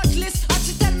cause you worthless, and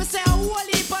she tell me say a whole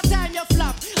heap of time you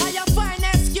flop, and you find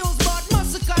excuse but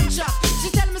muscle contract. She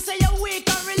tell me say you're weak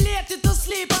and related to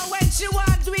sleep, and when she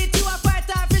want to eat you a fight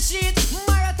off the sheet.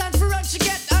 Marathon for run, she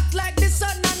get hot like the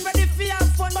sun and ready for your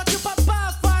fun, but you pop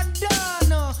off and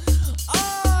done.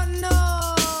 Oh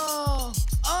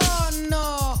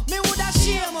no, me woulda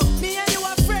shame. Me and you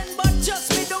a friend, but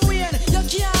just me the way. You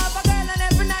can't have a girl and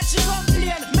every night she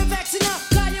complain. Me vexing up,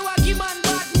 cause you a give man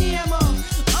bad name.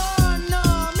 Oh no,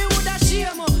 me woulda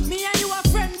shame. Me and you a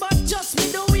friend, but just me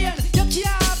the way. You can't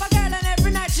have a girl and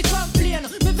every night she complain.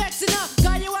 Me vexing up,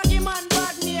 cause you a give man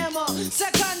bad name.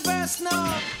 Second verse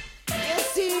now. You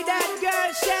see that girl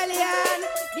Shelly-Ann?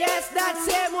 Yes, that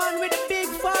same one with the big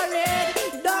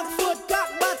forehead, dog foot, cock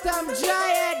bottom,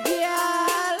 giant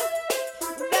girl.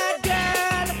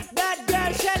 That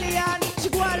girl Shelly-Ann, she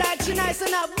go on like she nice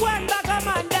enough. One back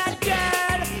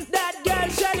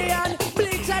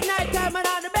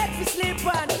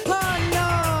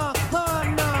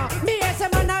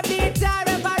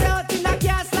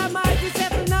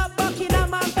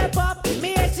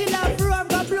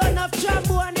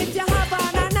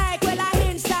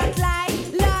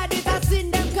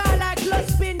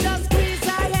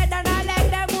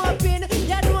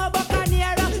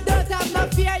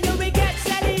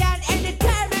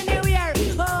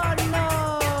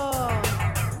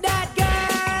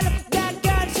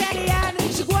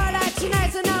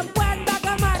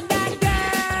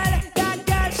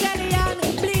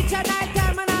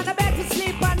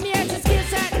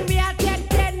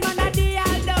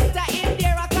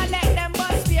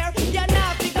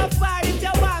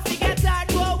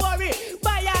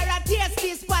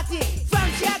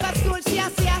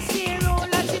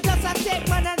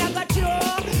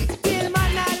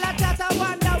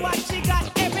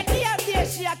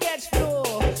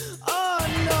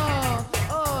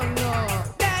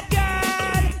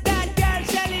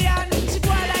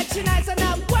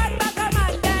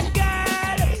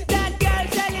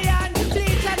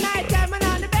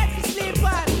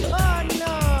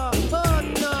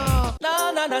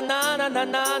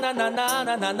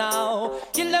na na na.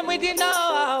 Kill them with the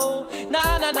now.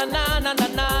 Na na na na na na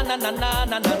na na na na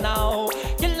na na na.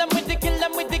 Kill them with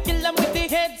the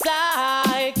heads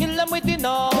high. Kill them with the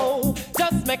no.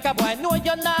 Just make a boy know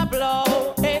you're not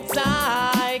blow. Heads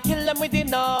high. Kill them with the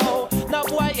no. No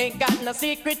boy ain't got no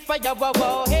secret for your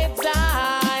wow. Heads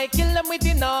high. Kill them with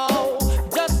the no.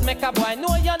 Just make a boy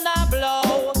know you're not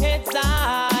blow. Heads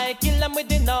high. Kill them with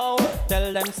the no.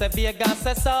 Tell them say Vegas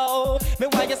say so. Me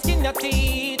why you skin your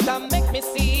teeth and make me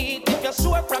see it. If you're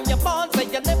sure from your bones say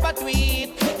you never do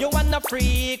it. You wanna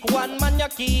freak, one man you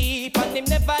keep, and him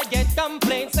never get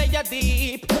complaints say you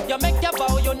deep. You make your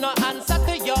bow, you no answer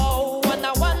to yo.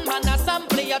 One man a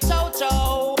sample your chow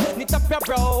chow. Knit up your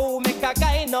bro, make a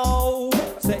guy know.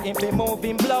 Say him be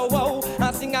moving blow,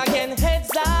 and sing again heads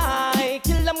high.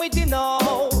 Kill them with the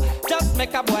no. Just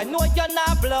make a boy know you're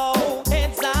not blow.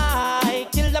 Heads high,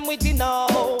 kill them with the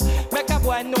no. Make a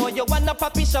boy know you wanna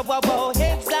puppy show wow.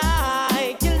 Heads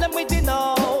high, kill them with the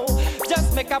no.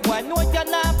 Just make a boy know you're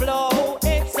not blow.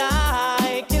 Heads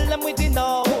high, kill them with the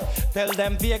no. Tell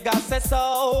them Vegas say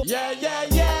so. Yeah, yeah,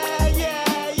 yeah,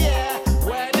 yeah, yeah.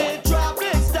 When it drop,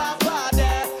 it stop out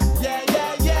there. Yeah,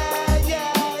 yeah, yeah,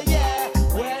 yeah, yeah.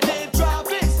 When it drop,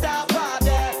 it stop out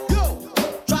there. Yo,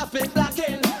 traffic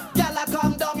blocking. Gyal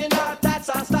come down in her tights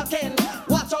and stocking.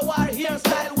 Watch our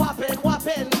hairstyle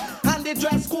whopping. And the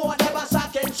dress code ever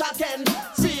shocking.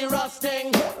 Serious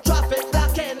thing. Traffic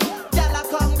blocking. Gyal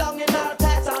come down in her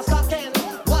tights and stocking.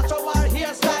 Watch our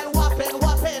hairstyle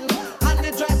whopping. And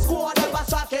the dress code ever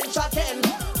shocking.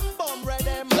 Bum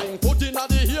ready. Bling put in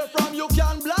the hair from you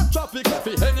can block traffic.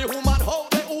 For any woman how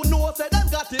they who know say them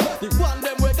got it. The one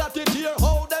them we got it here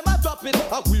how them a drop it.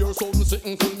 I wear something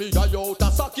sitting full me I out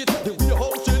a socket. The way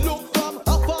how she look from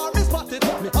afar me spot it.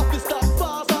 Me have to stop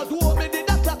fast although me did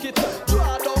a clock it.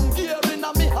 Draw down gear in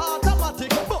a me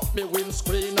automatic. But me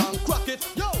windscreen and crack it.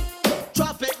 Yo,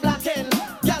 traffic blocking.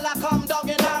 Gyal come down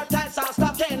in her tights and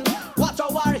stocking. Watch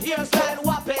our hairstyle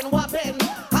whopping.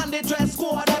 And the dress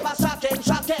code ever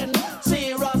shocking.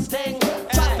 Serious thing.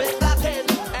 Traffic blocking.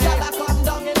 Gyal come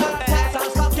down in her tights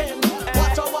and stocking.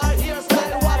 Watch our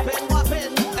hairstyle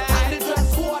whopping. And the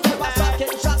dress code ever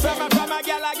shocking. From a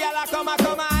gyal come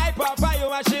a hype up for you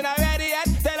and she not ready yet.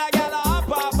 Tell a gyal up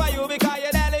off for you because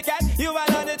you're delicate. You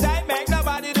are on the type, make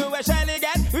nobody do a shelly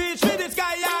get. Reach for the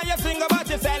sky and you sing about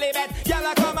your celibate.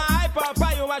 Gyal come a hype up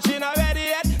for you and she not ready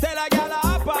yet. Tell a gyal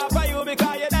up off for you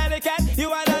because you're delicate.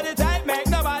 You are on the type, make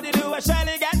nobody do a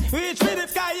shelly get. Reach for the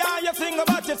sky and you sing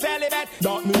about your celibate.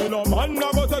 That mean a man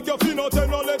now go take your fin out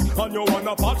and no leg. And you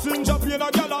wanna passenger plane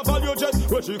a gyal a value jet.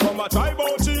 When she come a try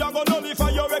bout she a go nullify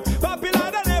your wreck.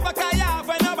 Popular they never carry off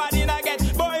when nobody not get.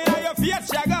 Boy in your face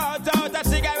you go out a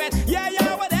cigarette.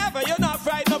 Yeah, whatever, you're not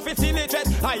frightened of it's illiterate.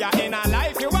 Are you in a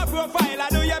life, you a profile, I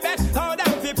do your best. How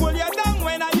damn fi pull you down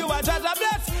when you a judge a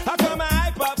bless. I come a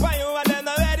hype up for you and then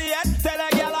not ready yet. Tell a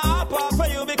girl a hop up for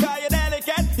you because you're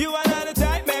delicate. You are not the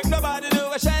type, make nobody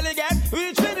do a shelly get.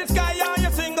 Reach for the sky and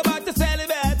you sing about the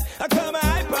celibate. I come a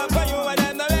hype up for you and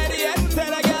then not ready yet.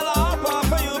 Tell a girl a hop up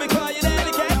for you because you're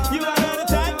delicate. You are not the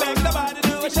type, make nobody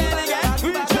do a shelly get.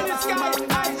 Reach for the sky,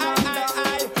 I.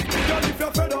 Girl, if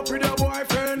you're fed up with your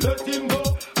boyfriend, let him go.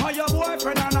 Or your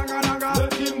boyfriend a naga,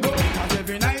 let him go. Cause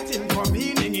every night him come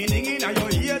in, ning in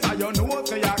your ears, and you know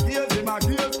say your gears, him a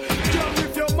gears. Girl,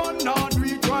 if your man not do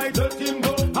it right, let him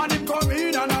go. And him come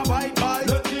in and a bite,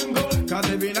 let him go. Cause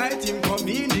every night him come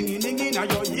in, ning in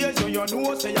your ears, so you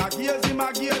know say your gears, him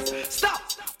a gears. Stop!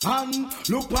 And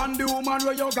look on the woman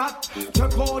where you got.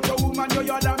 Take out the woman,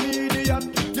 you're the idiot.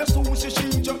 You soon see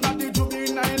she jump at the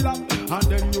juvenile lap. And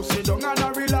then you sit down and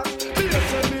a relax. Here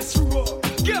say this row,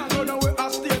 can't run away a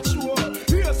stage show.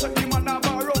 Here say the man have a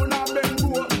round and bend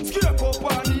low. Scrape up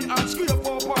on knee and scrape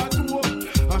up on toe.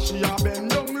 And she a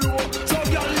bend down low. So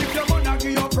girl, if your man a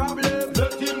give you problem,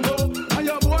 let him go. And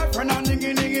your boyfriend a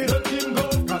ningy, let him go.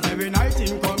 Cause every night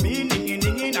him come in,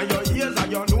 ningy, and your ears and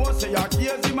you know say your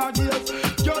gears, him a gears.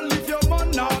 Girl, if your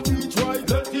man not do it right,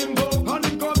 let him go. And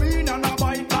him come in and a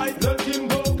bite light, let him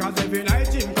go. Cause every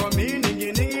night him come in,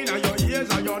 ningy, and your ears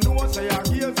and you know say your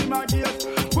gears, him a gears.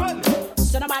 Well,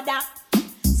 Son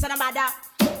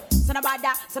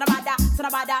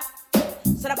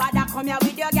of bada, come here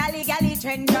with your galley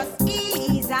trend. Just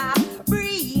ease up,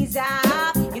 breeze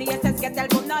up. You know your sense get tell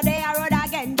come now they are road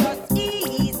again. Just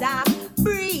ease up,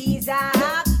 breeze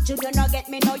up. Should you not get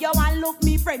me now you want look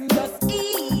me friend. Just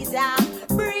ease up,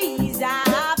 breeze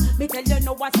up. Me tell you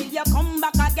no what till you come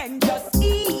back again. Just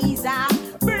ease up,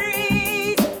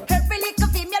 breeze. Every little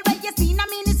female where you see in a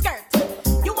mini skirt.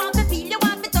 You want to feel, you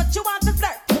want to touch, you want to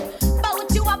flirt.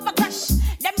 Bout you up a crush,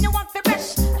 them you want to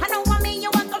brush. I know what me you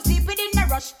want to sleep within a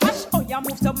rush. Hush, oh you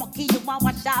move so monkey, you want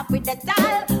wash off with the tide.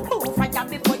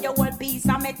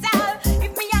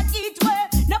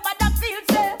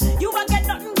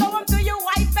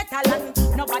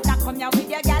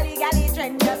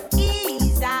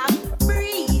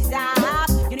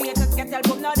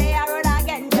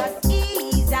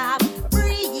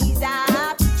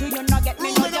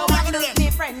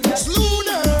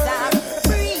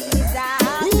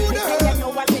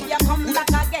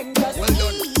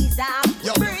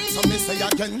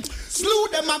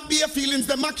 have bare feelings,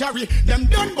 them a carry. Them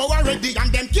done bow already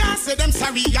and them can't say them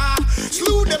sorry, yeah.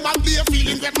 Slew them have bare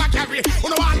feelings, them a carry. Who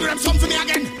no want do them something me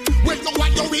again? Wait, no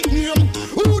what you with name?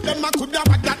 Who them a coulda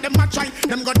what that them a try?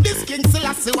 Them got this king still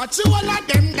I say what you all of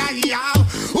them die, yeah.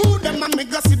 Who them a me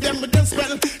go see them with them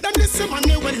spell? Them this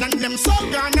money well and them so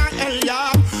gonna hell,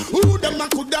 yeah. Who them a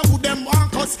coulda who them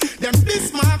want us? Them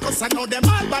this Marcus I know them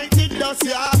all bite it dust,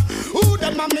 yeah. Who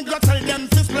them a me go tell them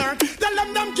to flirt? Tell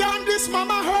them can't this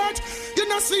mama hurt. You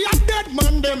know see a dead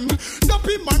man them,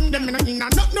 dopey man them, and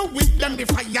not no with them. The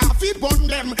fire fi burn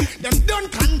them. Them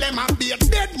don't condemn and be a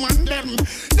dead man them.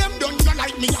 Them don't go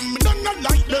like me and me don't not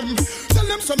like them. Tell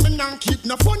them some me not keep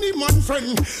no funny man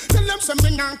friend. Tell them some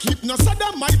me not keep no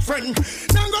sada my friend.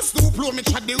 Now go stoop low me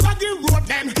chat the raggy road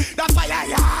them. That fire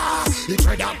yeah, he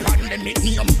tried up on them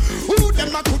name. Who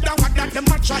them a coulda what that them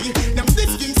a try? Them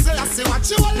this king say I say what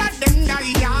you all of them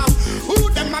die yeah.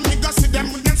 Who them a me go see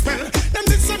them with them spell? Them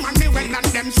this money well and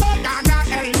them so gonna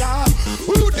hell yeah.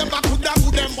 Who them a coulda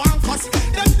who them want cause?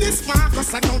 Them this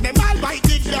Marcus I know them all bite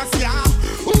it dust yeah.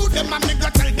 Who them a me go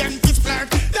tell them this flirt?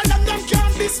 Tell them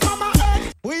can't this mama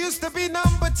earth. We used to be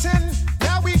number 10,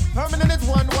 now we permanent at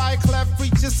 1. Wyclef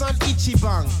preachers on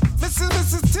Ichibang.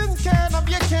 Mrs. Tin Can, I'm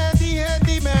your candy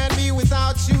handy man. Me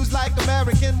without shoes like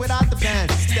American without the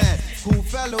bandstand. Cool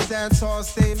fellow, dance hall,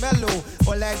 stay mellow.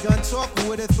 All that gun talk, who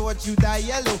would've thought you die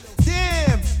yellow?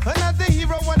 Damn, another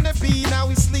hero wanna be. Now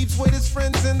he sleeps with his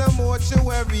friends in the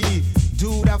mortuary.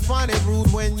 Dude, I find it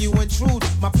rude when you intrude.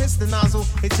 My piston nozzle,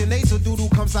 it's your nasal doodle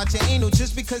comes out your anal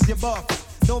just because you're buff.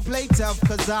 Don't play tough,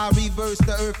 cause I reverse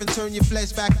the earth and turn your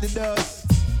flesh back to dust.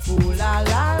 Ooh la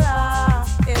la la,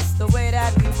 it's the way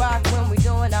that we rock when we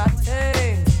doing our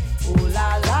thing. Ooh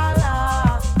la la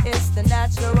la, it's the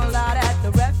natural law that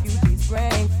the refugees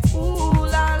bring. Ooh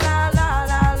la la la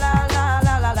la la la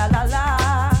la la la la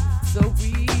la. So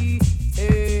we,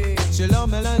 hey.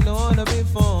 Shalom, I know on the big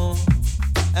phone.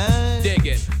 Dig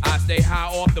it. I stay high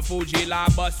off the Fuji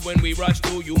line bus when we rush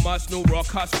through. You must know raw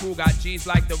cuss crew got G's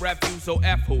like the refuse. So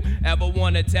F who ever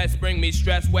wanna test, bring me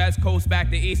stress. West Coast back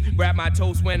to East, grab my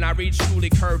toast when I reach truly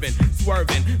curving,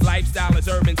 swerving. Lifestyle is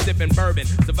urban, sipping bourbon,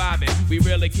 surviving. We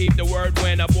really keep the word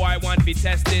when a boy want to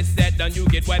test this set. Done you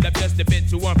get wet up just a bit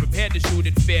too unprepared to shoot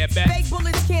it fair bet. Fake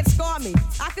bullets can't scar me.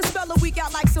 I can spell a week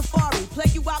out like Safari,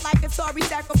 play you out like Atari,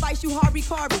 sacrifice you Harvey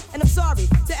Carvey. And I'm sorry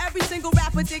to every single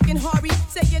rapper, Dick and Harvey,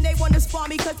 saying they wanna spar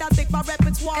me cause I think my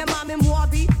repertoire and my memoir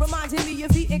be reminding me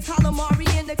of eating calamari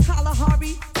in the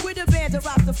Kalahari with a band of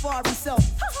Rastafari. So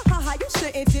ha ha ha ha, you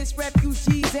shouldn't diss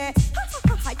refugees and ha ha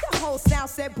ha ha, your whole sound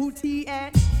said booty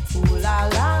and ooh la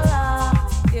la la,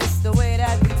 it's the way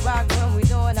that we rock when we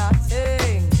doing our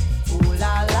thing. Ooh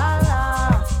la la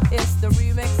la, it's the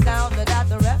remix sound that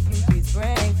the refugees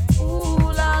bring. Ooh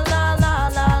la la la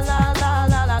la la la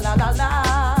la la la la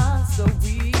la. So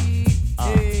we,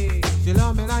 hey. You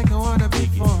love me like I wanna be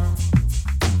for.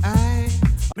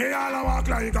 Me all walk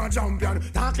like a champion,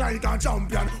 talk like a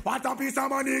champion. What a piece of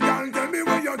money, girl, tell me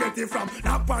where you get it from.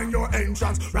 Knock on your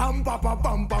entrance, ram pa pa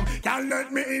pam pam. Can't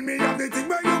let me in, me have the thing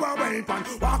where you a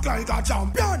weapon. Walk like a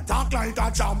champion, talk like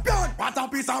a champion. What a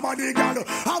piece of money, girl,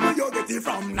 how will you get it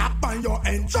from? Knock on your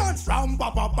entrance, ram pa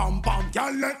pa pam pam.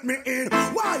 Can't let me in,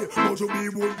 why? But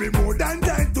you would be more than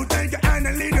 10 to take your hand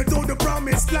and lead you to the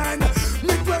promised land.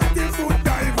 Me 20-foot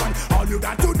dive on, all you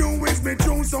got to do is me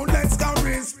true, so let's go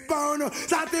respond.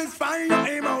 Satisfy your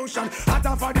emotion.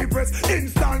 Hotter for the press,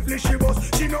 instantly she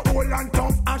bust. She no old and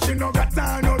tough and she no got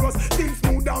time no rust. Things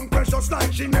smooth and precious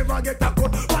like she never get a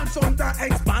cut. Once on to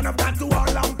expand up that to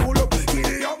all and pull up.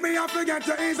 Giddy up me, I forget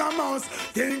to ease a mouse.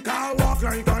 Think I walk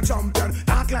like a champion,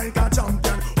 talk like a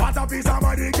champion. What a piece of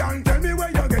body can tell me where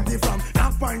you get it from.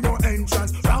 Knock on your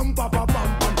entrance, ram pa pa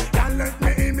pam pam. Can't let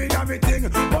me in me everything,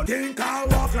 but think I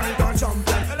walk like a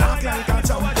champion, talk like a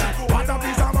champion. What a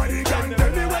piece of body can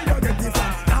tell me where you get it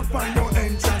from. Knock on your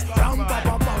entrance, ram pa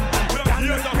pa pam pam. Can't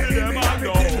let me in me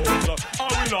everything.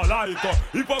 We no like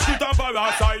hypocrite and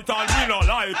parasite and we no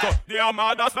like they are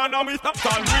mad as man and we stop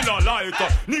and we no like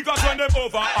niggas when them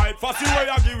overhype fussy way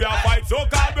I give you a fight so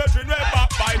called between way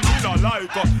backbite we no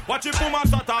like watch it from a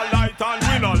satellite and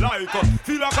we no like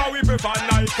feel like how we prefer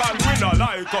night and we no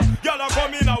like y'all a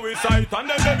come in our sight and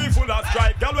then they be full of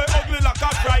strike y'all we ugly like a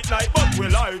bright night but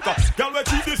we like y'all we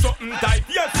keep this something tight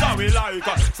yes sir we like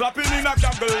slapping in a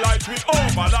candle light we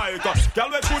over like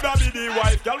y'all we coulda be the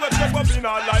wife y'all we step up in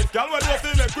our life y'all we just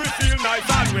make we feel nice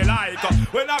and we like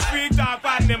when a freak talk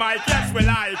on the mic yes we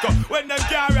like when them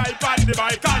carry hype on the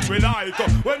mic and we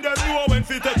like when them know when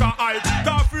fi take a hike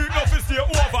can't freak no fi stay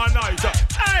overnight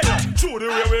hey true Do the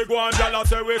way we go and y'all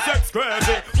say we sex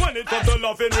crazy. When it comes to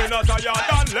loving, we not tired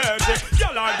and lazy.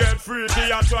 Y'all get freaky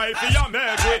and try for your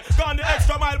mercy. Gone the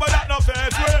extra mile, but that not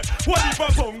fair way. What if a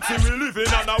punky we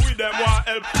living and with them want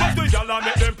help? But we y'all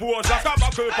make them pose like a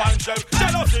buckle pan shelf.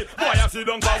 Jealousy, boy I see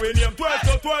them for we name 12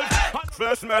 to 12. And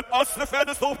first met us, the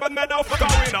fed the stupid men of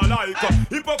cause we not like.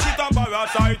 Hypocrite and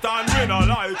parasite and we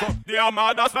not like. They are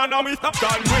mad as man and we stop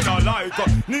and we not like.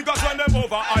 Niggas when them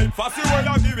over hype, fussy when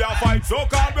you give you a fight. So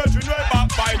can't bet you way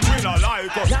backbite, we not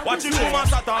like. Watching woman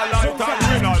satellite and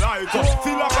we not like.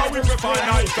 Feel like a whip for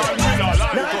night and we not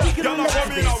like. Y'all not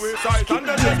coming away sight and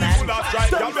then they be full of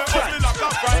strike. Y'all be ugly like a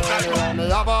fright night. Me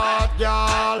a bad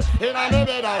girl, in a me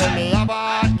bed with me a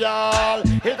bad girl.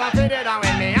 It a fit it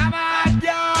with me a bad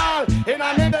girl. In a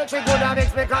me bed she could have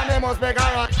fixed because me must make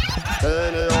her rock.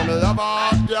 Anyhow me a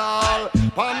bad girl,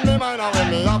 pan me mind with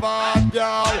me a bad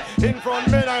girl. In front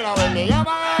me line with me a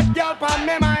bad girl, pan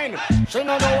me mind. She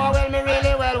no know how well me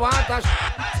really well want her.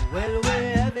 Well,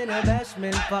 we're having a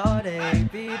bashment party.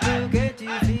 People get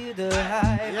to feel the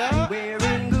hype. Yeah.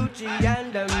 Wearing Gucci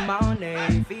and the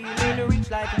money. Feeling rich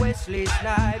like Wesley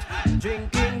Snipes.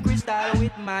 Drinking crystal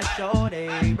with my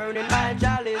shorty. Burning my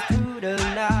jollies through the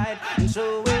night. And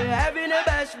so we're having a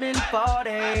bashment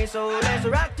party. So let's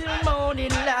rock till morning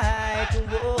light.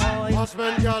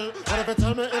 Bashment girl, what if you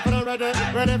tell me if you're ready?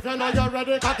 Ready if you know you're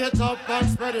ready, cock it up and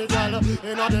spread it, girl.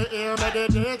 In the ear,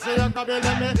 meditate, so you can be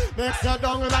let me mix your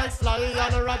down like Sly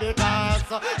and Rabbit Cats.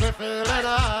 We feeling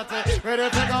hearty, ready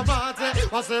to go party.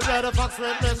 What's the red fox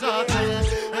with me shorty?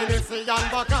 Hennessy and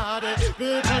Bacardi,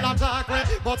 people attack me,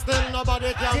 but still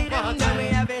nobody can party. Now we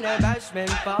having a bashment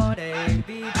party.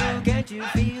 People, can't you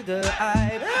feel the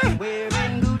hype?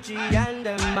 Wearing Gucci and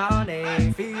the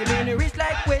money. Feeling rich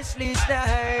like Wesley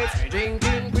Snipes.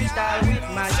 Drinking crystal with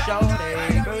my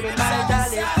shorty. Burning my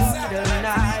jolly through the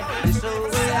night. And so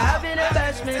we're having a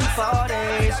bashment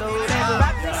party. So let's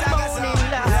rock this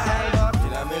morning light.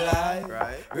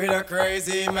 With a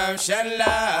crazy motion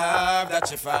love that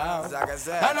she found.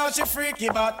 I know she freaky,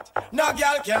 but no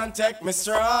girl can take me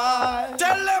stride.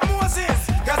 Tell them Moses,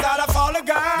 cause all of all the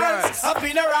girls have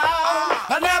been around.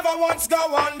 I never once go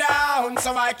on down,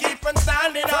 so I keep on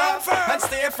standing up and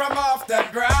stay from off the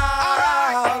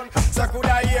ground. So could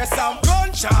I hear some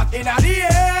gunshot in the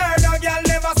air? No girl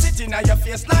never sitting on your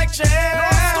face like chair.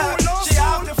 She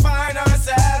have to find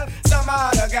herself some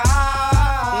other guy.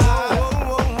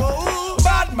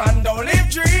 Man don't live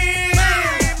dream.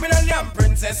 Me no young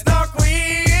princess, no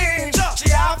queen. She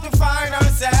have to find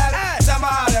herself some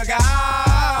other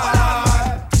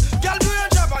guy. Girl, do your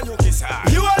job and you kiss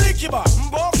her. You a licky bar.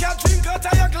 Mbo can't drink out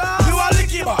of your glass. You a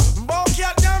licky bar. Mbo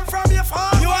can't damn from your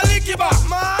farm. You a licky bar,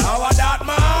 man. How a that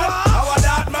man? How a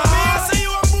that man? Me say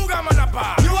you a booger man a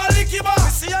bar. You a licky bar. Me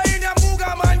see you in a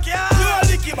booger man car. You a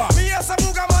licky bar. Me say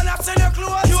booger man a sell your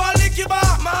clothes. You a licky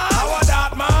bar, man. How a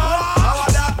that man?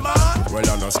 Well,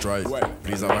 on a strike.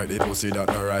 Please avoid the pussy that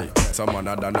not right. Some man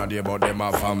a done a day, but them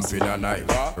a vamp in a night.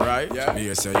 Right? Yeah.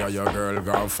 Me say your girl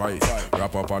gon' fight.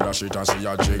 Wrap up on the street and see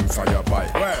a drink for your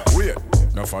pipe. Wait,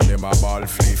 no for them a ball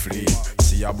flee.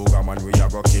 See a booger man, we a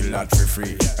go kill that for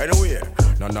free. Anyway,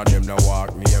 none of them no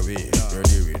walk me away.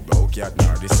 Ready with bow cat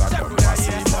now, this a dumb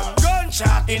massive.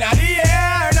 Gunshot in the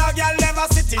air, no girl never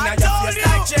sitting on your face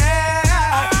like chair.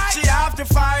 She have to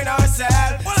find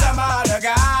herself some other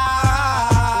guy.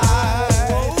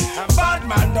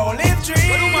 Man don't live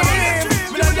dream.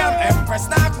 Me no damn empress,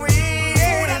 not queen.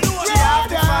 She have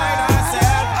to find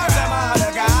herself some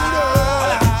other guy.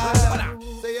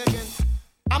 Say again.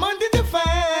 I'm under the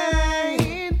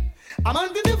fame. I'm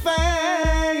under the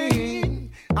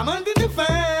fame. I'm under the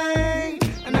fame.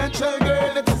 A natural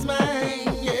girl that is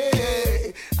mine.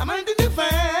 Yeah. I'm under the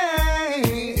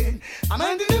fame. I'm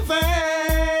under the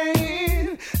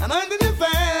fame. I'm under the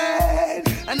fame.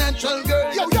 A natural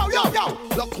girl. Yo.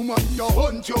 Look, come on, yo,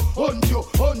 hunt you.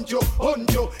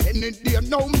 Any day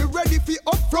now, me ready for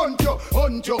upfront you.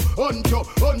 Hunt you.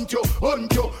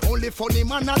 Only funny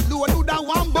man alone do that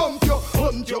one bump you.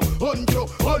 Hunt you.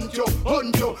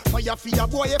 Fire for your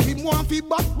boy if he want fi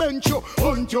backbench you.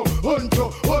 Hunt you.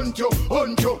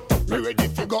 Me ready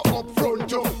fi go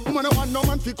upfront you. Woman, I want no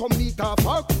man fi come meet her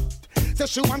fuck. Say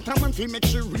she want a man fi make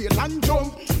she real and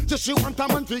jump. Say she want a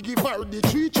man fi give her the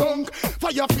tree chunk.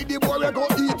 Fire fi the boy we go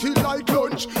eat it like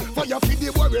lunch. Fire fi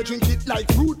the boy we drink it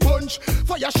like fruit punch.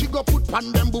 Fire she go put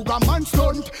pan them booger man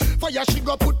stunt. Fire she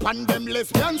go put pan them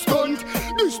lesbian stunt.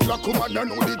 This black woman I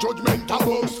know the judgment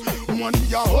abounds. Woman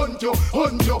me a hunt you.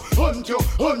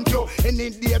 Any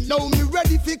day now me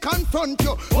ready fi confront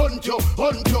you. Hunt you.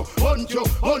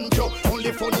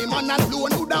 Only funny man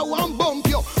alone who da want bump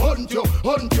you. hunt you,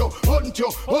 hunt you, hunt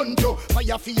you, hunt you.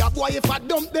 Fire for your boy if I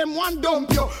dump them, one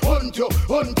dump you. Hunt you,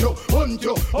 hunt you, hunt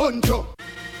you, hunt you.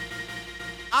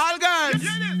 All girls,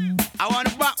 I want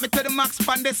to back me to the max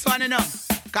on this one, you know.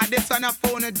 Cause this one a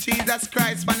phone of Jesus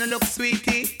Christ, man, look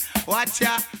sweetie. Watch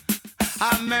ya,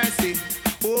 have mercy.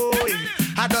 Oh,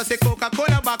 I just say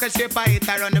Coca-Cola back a shape, I hit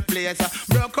around the place.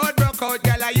 Broke out,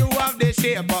 girl, you have the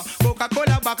shape.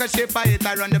 Coca-Cola back a shape, I hit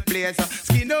around the place.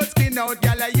 Skin out,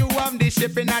 girl, you have the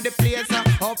shipping at the place.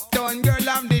 Uptown girl,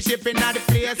 I'm the shipping at the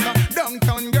place.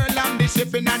 Downtown girl, I'm the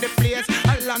shipping at the place.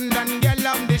 London girl,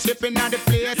 I'm the shipping at the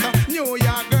place. New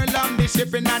York girl, I'm the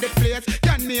shipping at the place.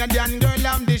 Canadian girl,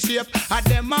 I'm the shape. I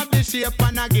them have the shape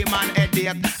and I give man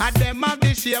headache. I them have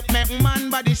the shape, make man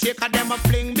body shake. I them a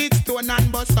fling big stone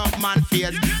and bust up man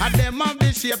face. I them have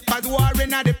the shape, cause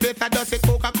warring at the place. I just say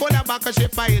Coca-Cola back a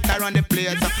shape, I hit around the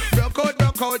place. Broke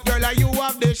out, girl, you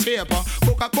have the shape.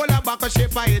 Coca-Cola back a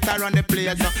shape, I hit around the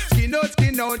place. Skin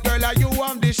out, girl, you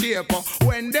have the shape.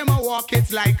 When them a walk,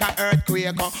 it's like a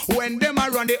earthquake. When them a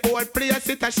run the whole place,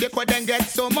 it a shake. When them get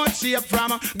so much shape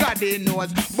from God they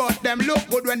knows. But them look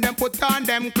good when them put on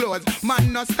them clothes.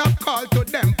 Man, no stop call to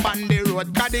them on the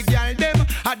road. Cause the girl them,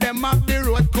 a them have the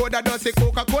road code. I just say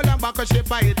Coca-Cola back a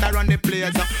shape, I hit around the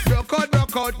place. Broke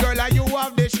out, girl, you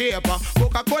have the shape.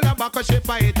 Coca-Cola back a shape,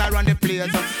 I hit around the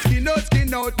place.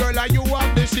 Skin out, girl, you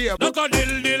have the shape. Look a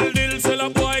dill, sell a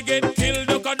boy get killed.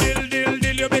 Look a dill,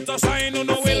 you better sign on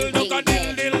no will. Look a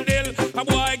dill, a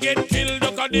boy get killed.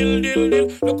 Look a dill,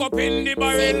 look up in the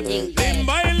barrel. Limb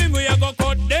by limb, we a go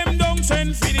cut them down,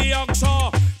 send for the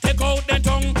oxa. Take out the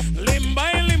tongue. Limb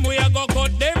by limb, we a go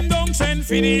cut them down, send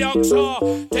for the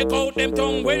oxa. Take out them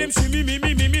tongue. When them see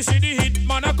me, see the hit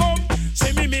man a come.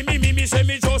 See me, say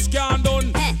me just can't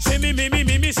done. See me,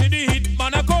 see the hit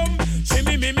man a come. See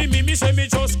me, say me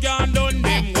just can't done.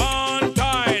 Them one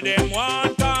tie.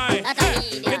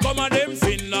 Me come a them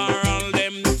funeral,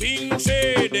 them things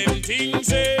say.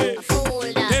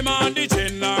 Them on the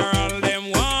general,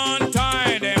 them one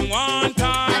tie.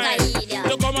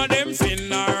 You come a them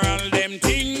funeral, them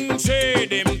things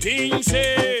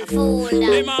say.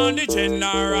 Them on the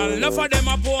general, enough of them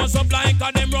a pose up like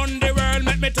a them run the world.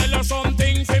 Let me tell you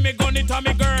something, fi me gun it a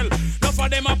me girl. Enough of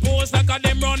them a pose like a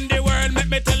them run the world. Let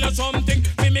me tell you something,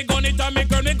 fi me gun it a me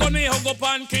girl. Me gun me hug up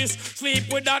and kiss,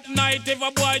 sleep with that night. If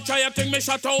a boy try a thing, me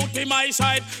shut out in my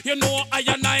side. You know I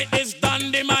and I is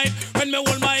dynamite. When me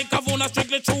hold my microphone, I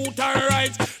strictly truth and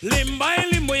right. Limb by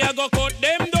limb, we a go cut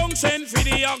them down, send for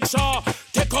the oxa.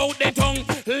 Take out the tongue.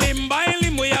 Limb by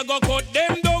limb, we a go cut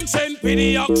them down, send for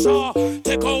the oxa.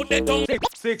 Take out the tongue.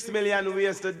 6 million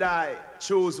ways to die.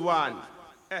 Choose one.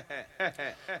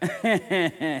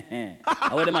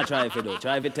 What am I trying to do?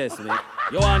 Try to test me.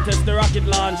 You want to test the rocket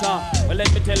launcher? Well,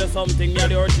 let me tell you something. You're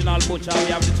the original butcher.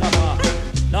 We have the Chaka.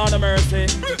 Lord of mercy.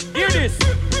 Hear this.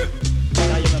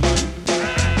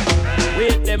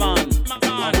 Wait the man.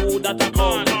 Who that a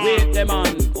come? Wait the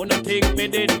man. Who no think me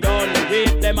did done?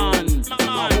 Wait the man.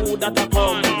 Who that a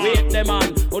come? Wait the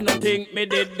man. Who no think me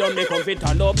did done? Me come fit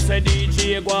and up. Say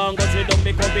DJ go and go sit down.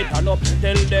 Me come fit and up.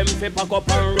 Tell them fi pack up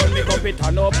and run. Me come fit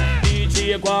and up.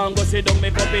 DJ go and go sit down.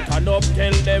 Me come fit and up.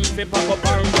 Tell them fi pack up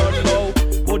and run now.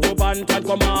 Put your pant and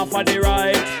come off of the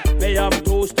right. They have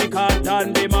 2 stick hard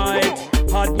and the might.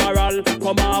 Admiral,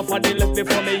 come off of the left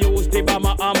before me use the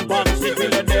bomber and box it till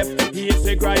the death. He's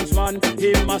a grinds man,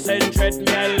 him a send threat.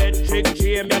 Me electric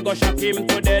chain, me go shock him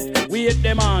to death. Wait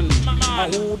the man,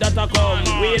 who that a come?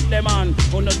 Wait the man,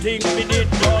 who no think we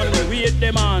did done? Wait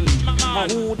the man,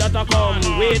 who that a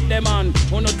come? Wait the man,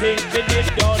 who no think we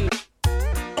did done?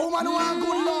 Woman who want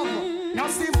good love, now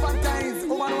sympathize.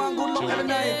 Woman who want good love every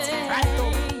night. Right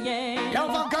up. Love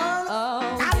a girl,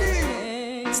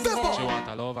 Abby, step up. She want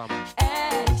a lover, man.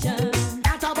 Action.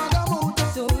 That a bag of mood.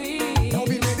 Sweet. Now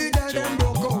we made the girl them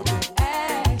broke out.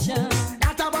 Action.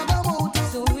 That a bag of mood.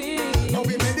 Sweet. Now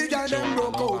we made the girl them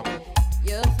broke out.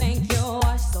 You think you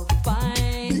are so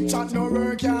fine. Big chat no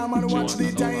work, yeah, man, watch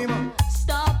the time.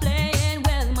 Stop playing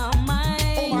with my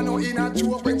mind. Oh, man, no in a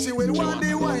joke when she will want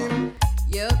the wine.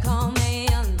 You call me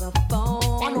on the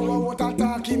phone. I know what a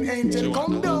talking angel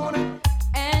come down.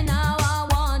 And now I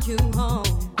want you home.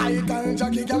 I tell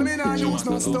Jackie, girl, me nah use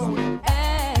no stone.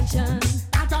 Action.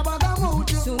 At a bag of mood.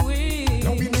 Sweet.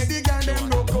 Now we made the girl them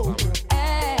broke out.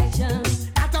 Action.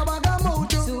 At a bag of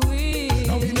mood. Sweet.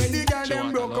 Now we made the girl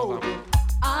them broke out.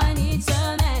 I need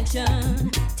some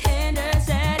action. Tender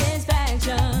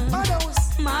satisfaction.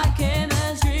 My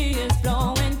chemistry is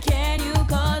flowing. Can you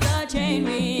cause a chain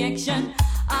reaction?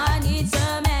 I need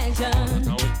some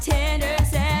action. Tender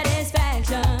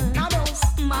satisfaction.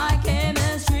 My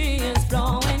chemistry is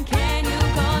flowing. Can you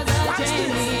cause a chain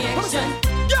reaction?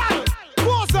 Girl,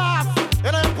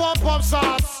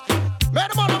 shots. Make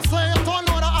the man say you don't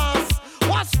know the ass.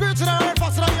 What's spiritual and red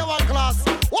pass in your one class?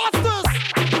 What's this?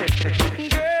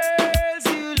 Girls,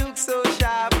 you look so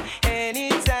sharp.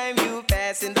 Anytime you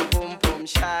pass in the boom boom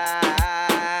shot.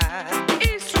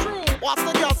 It's true. What's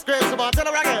the girl's crazy about? Tell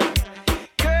her again.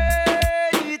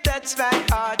 Girl, you touch my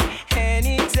heart.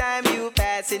 Anytime you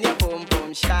pass in your boom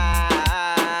boom shot.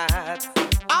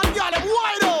 And girl, them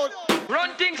wide out.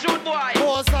 Run things, rude boy.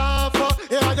 Pose off,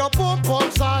 yeah, your boom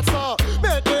boom shots.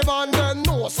 Make the man then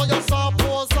know, so you saw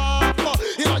pose off.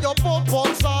 Yeah, your boom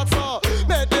boom shots.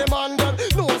 Make the man then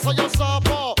know, so you saw.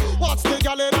 What's the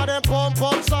girl in them boom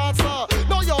boom shots?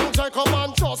 No young Jack come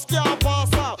and just can't pass.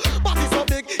 Body so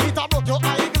big, it a broke your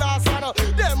eyeglass.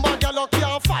 Them a girl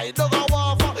can't fight, dog a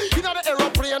waff. In the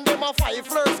aeroplane, them a fight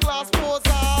first class. Pose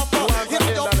off,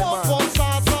 yeah, your boom boom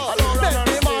shots. Make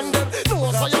the man then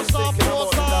know, so you saw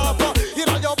pose off.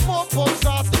 Yeah, your boom boom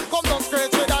shots. Come down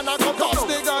straight with and I come touch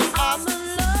the girl's ass.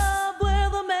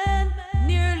 With a man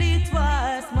nearly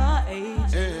twice my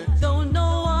age. Don't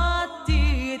know what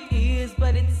it is,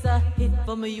 but it's a hit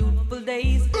for my youthful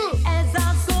days. As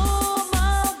I go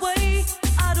my way,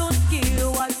 I don't care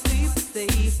what people say.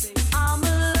 I'm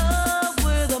in love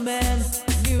with a man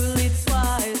nearly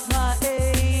twice my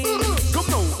age. Come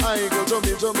now, I go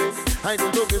jumping. I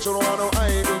go jumping, she don't want no.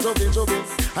 I go jumping.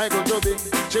 I go jumping.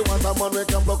 She want a man who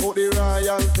can block out the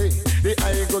royalty. The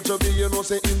I go jumping, you know,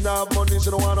 say in that money, she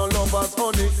don't want no lovers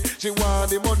honey. She want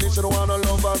the money, she don't want no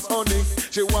lovers honey.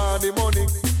 She want the money.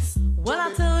 Well,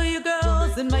 I tell you,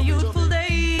 girls, in my youthful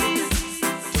days,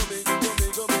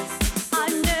 I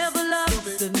never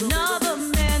loved another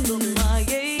man my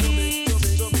age.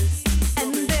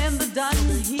 And then the Don,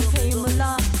 he came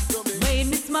along, made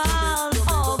me smile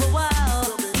all the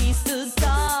while. He stood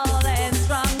tall and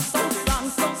strong,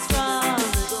 so strong.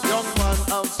 Young man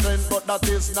have strength, but that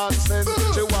is nonsense.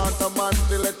 She want a man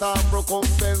to let her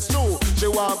recompense too. She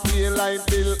want pay light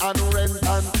bill and rent,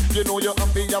 and you know you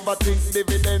have to have a think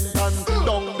dividend, and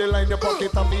down the line your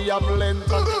pocket and be have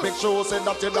length, and make sure say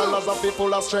that your dollars are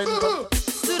people of strength.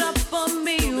 Stood up for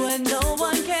me when no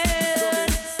one cared.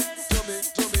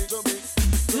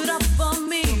 Stood up for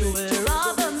me where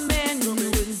other men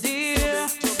wouldn't dare.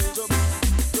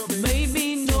 Made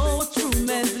me know what true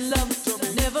man's love.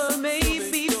 Never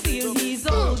made me feel he's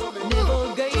old.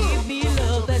 Never gave me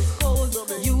love that's cold.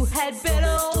 You had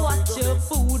better watch your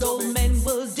food. Old men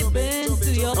will dip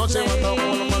into your Don't say what a old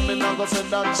plate. man, me not go say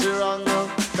that she wrong.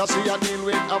 Cause she a deal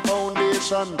with a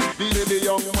foundation. The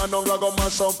young man don't go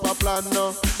mash up a plan.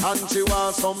 And she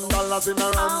want some dollars in her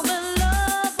hand. I'm in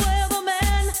love with a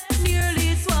man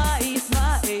nearly twice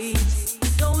my age.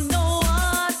 Don't know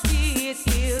what it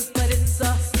is, but it's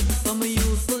a hit from my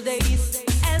youthful days.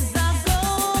 As I go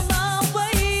my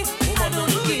way, I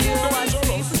don't care what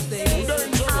people say.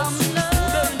 I'm in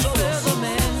love with a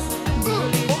man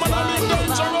nearly twice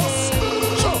my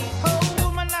age. Oh,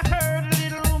 woman, I heard a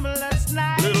little rumor last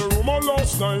night.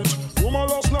 Rumor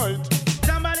last night.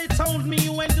 Somebody told me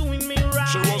you ain't doing me right.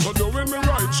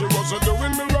 She wasn't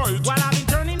doing me right. While I've been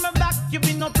turning my back, you've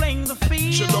been not playing the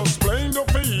field. She just playing the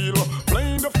field.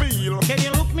 Can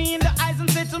you look me in the eyes and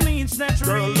say to me it's not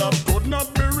Girl, real? that could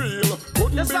not be real.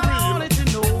 That's all I wanted to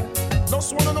know.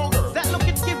 Just wanna know, girl. That look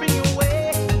it's giving you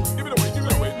away. Give it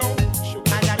away, no.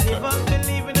 And I never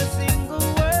believe in a single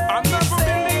word. I never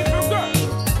believe you, girl.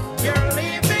 You're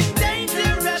living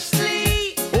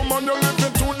dangerously. Woman, you're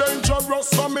living too dangerous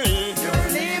for me. You're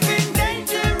living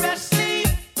dangerously.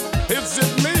 Is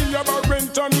it me about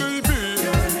rent and living?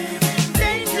 You're living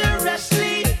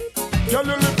dangerously. Girl,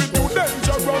 you're living too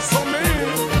dangerous for me.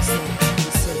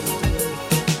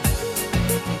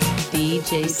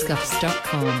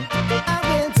 DJScuffs.com. I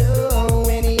will do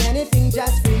anything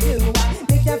just for you.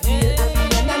 Make you feel happy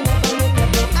and I never make you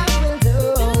blue. I will do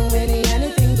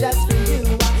anything just for you.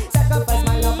 Sacrifice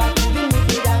my love and give me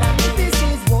that. This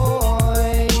is war.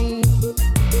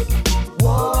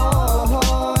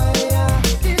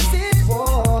 This is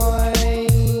war.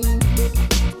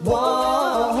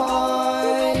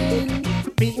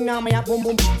 Beating on me up, boom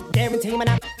boom. Guarantee me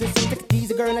not to see the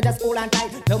easy girl and just hold on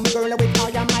tight. Love me girl with all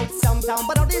your might. Sometime,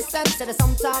 but all this time said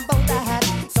sometime about that.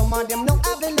 Some of them know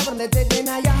I've been loving the dead in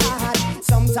your heart.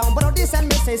 Sometime, but all this time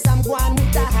me say some go on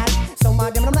with that. Some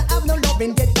of them don't have no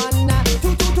loving get fun.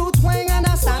 Two twang and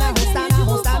a stand.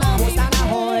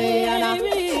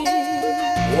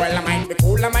 Well, I might be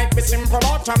cool, I might be simple,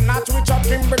 but I'm not rich up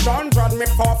in be done. Drive me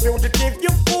for fugitive, you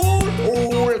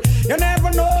fool. You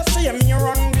never know, see me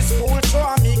run this school,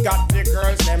 so me got the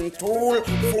girls them tool.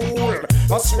 Fool,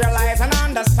 must realize and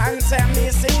understand, say me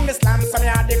sing this slam, so me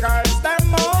had the girls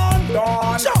them on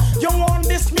done. You want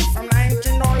this me from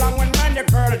 19 no long when man your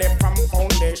girl they from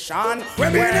foundation. nation. We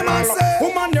be the man say.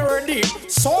 Woman, you ready?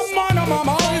 Some man a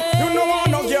mama. You know I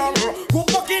no girl. Go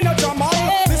back in a drama.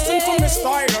 Listen to me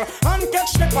style and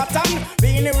catch the pattern.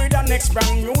 Beenie with the next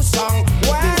brand new song.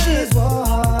 Well, this is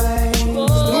why. No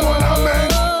one a man.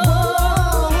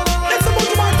 It's about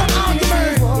to my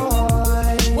argument.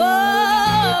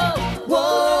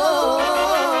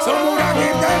 Some would have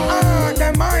give them heart,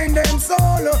 them mind, them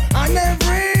soul, and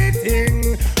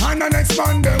everything, and an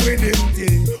expander with him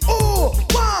thing. Oh,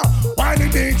 wow! While the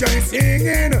DJ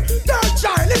singing, that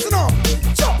child, listen up.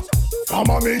 Chop. Come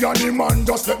on, me and the man,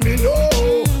 just let me know.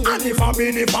 And if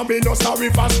I be no sorry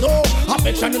for snow.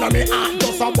 Affection in me heart,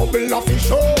 just a bubble of fish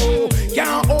show.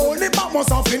 Can't hold it, but must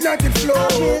have feel like it flow. I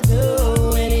will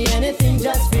do anything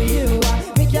just for you.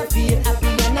 Make you feel happy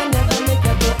and I never make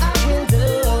you go. I will do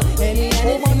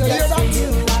anything just for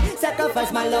you.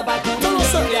 Sacrifice my love, I can do it.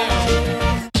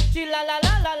 She la la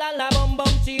la la la la bum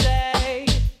bum chile.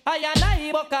 I and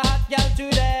I book a hot girl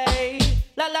today.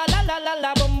 La la la la la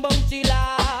la bum bum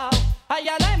chila. I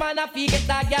and I man a figure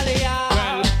that girl ya.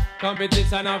 Well,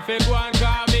 competition a fake one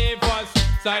call me first.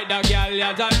 Side the girl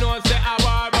ya don't know say a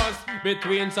war bus.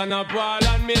 Between Son of Paul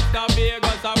and Mr.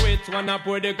 Vegas, a which one a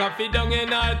pour the coffee down in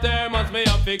her thermos. Me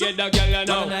have to get the girl you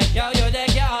know. Yo, you the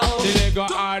girl. She they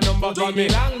got her number for me.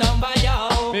 Wrong number,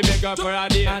 yo. Me beg her for a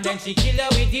date. And then she kill her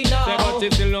with the no. Say but she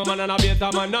still no man and a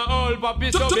better man. No old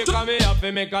puppy so because me have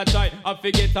to make a try. Have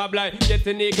to get a blind, get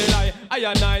an eagle eye. I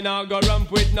and I now go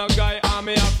ramp with no guy. And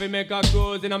me have to make a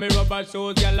cruise in a me rubber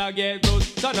shoes. Girl I get close.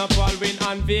 Son of Paul win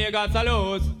and Vegas a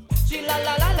lose. She la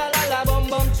la la la la la bum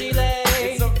bum chile.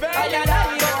 I and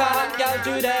I book a hot girl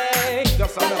today. La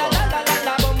la la la la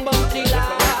la bum bum chila.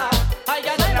 I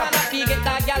and I man a figure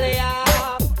that girl ya.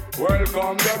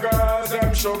 Welcome the girls,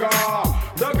 them sugar.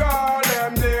 The girl,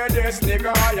 them near this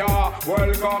nigga, yeah.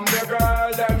 Welcome the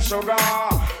girl, them sugar.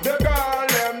 The girl,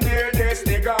 them near this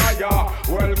nigga, yeah.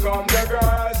 Welcome the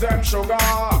girls, them sugar.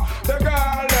 The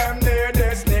girl, them near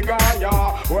this nigga,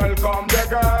 yeah. Welcome the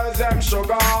girls, them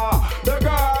sugar. The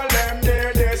girl, them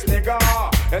near this nigga.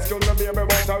 Excuse me, baby,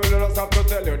 but I really just have to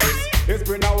tell you this. It's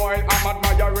been a while, I'm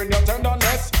admiring your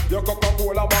tenderness. Your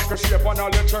Coca-Cola back shape and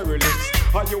all your cherry lips.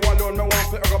 And you alone, me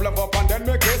want to rub love up and then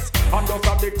me kiss. I'm just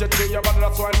addicted to you, but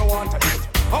that's why me want to eat.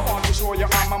 I want to show you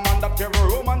I'm a man that very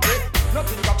romantic.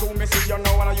 Nothing got to me see you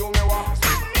know and you me want to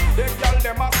see. The girl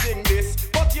them a sing this,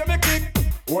 but you me kick.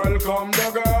 Welcome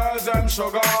the girls, them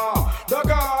sugar. The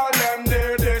girl them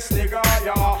near this nigga,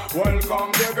 yeah.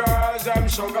 Welcome the girls, them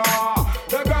sugar.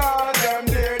 The girls them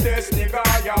near this nigga,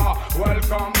 yeah.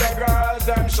 Welcome the girls,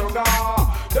 them sugar.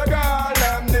 The girl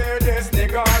them near this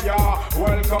nigga, yeah.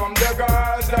 Welcome the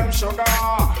girls, them sugar.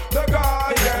 The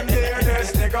girl them near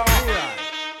this nigga.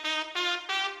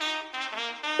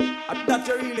 That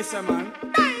you really say, man.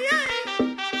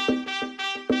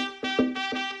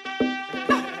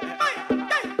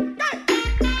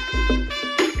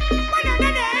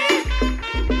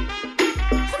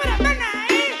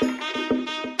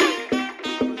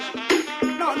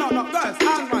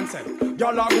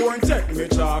 Y'all are going to take me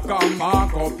Chaka and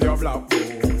mark up your black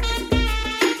book.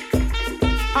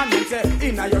 And him say,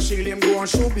 inna your shield him go and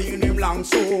shoot in him long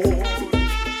sword.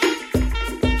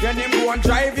 Then him go and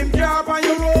drive him car on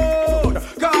your road.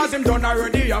 Cause him done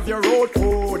already have your road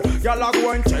code. Y'all are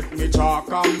going to take me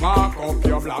Chaka and mark up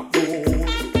your black book.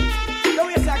 Now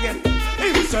wait again.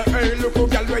 Him say, hey, look who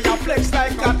girl where you flex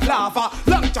like that lava.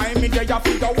 Long time in there you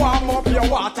figure warm up your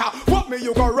water. What me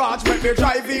you go raj, make me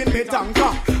drive in me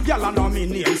tanker. Y'all I know me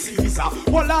name Caesar.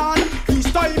 Hold on, this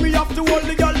time me have to hold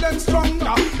the girl them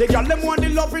stronger. The girl them want the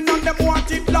loving and them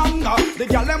want it longer. The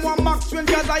girl them want Maxwell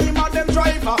cause I am a them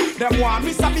driver. Them want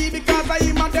Mr. B because I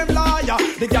am a them liar.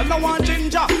 The girl don't want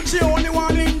ginger, she only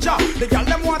want ninja. The girl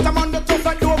them want a man that tough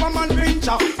like Doberman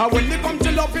pincher. And when they come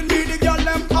to loving me, the girl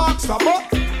them ask her, but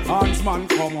Hans man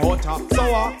come out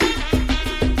so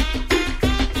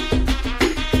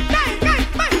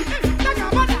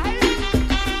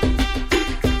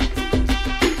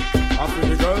after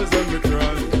the girls them me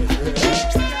cry.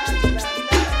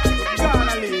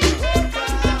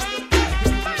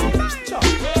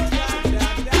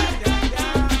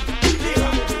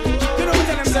 You know what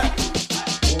tell them say?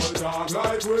 Old dog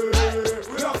like we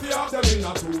have to have them in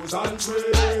a 2s and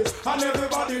 3s. And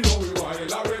everybody know we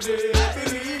wild already.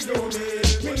 Believe you me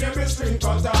name is string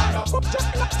cut out. Old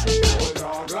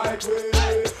dog like we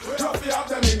have to have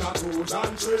them in a 2s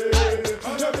and 3s.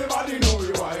 And everybody know we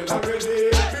wild already.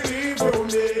 Believe you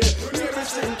me name is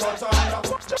string cut out.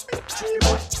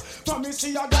 For me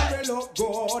see a girl we look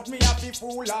good, me happy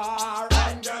fool her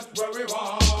and get where we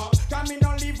want. Can me no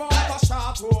live off a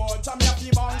short road, so me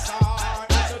happy bounce her.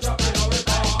 So drop in a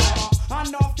river.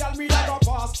 Enough girl me a go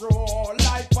pass through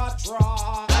like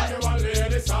fraud. And you want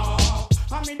lady star.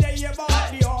 I mean they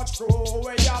about the hot crew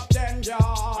way up 10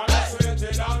 yards. And that's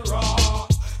sweated and raw.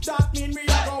 That mean me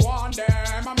a go on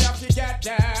them and me have to get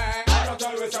them. I don't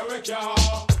always a wick ya.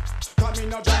 Come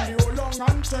in a join the whole long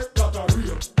and take that a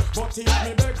real. But if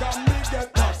me beg and me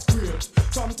get that straight.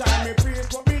 Sometimes me praise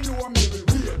but me know me will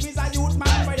wait. Me's a youth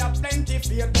man where you have plenty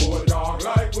faith. Old dog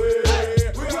like we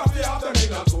have to have them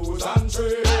in a 2s and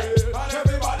 3s. And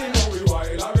everybody know we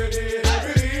wild already.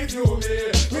 Believe you me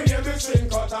name is string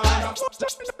cut and a put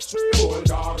them in the street. Old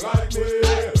dog like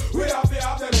we have to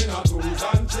have them in a 2s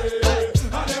and 3s.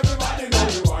 And everybody know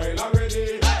we wild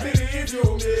already. Believe you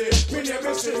me name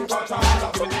is string cut and a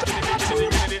put.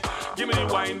 Give me the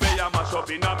wine where you mash up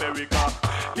in America.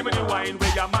 Give me the wine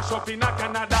where you mash up in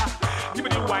Canada. Give me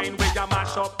the wine where you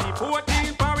mash up the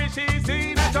 14 parishes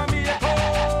in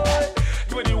Jamaica.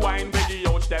 Give me the wine where the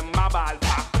ouch them a ball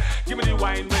for. Give me the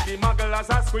wine where the mugglers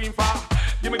a scream for.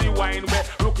 Give me the wine where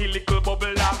rookie little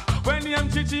bubbler. When the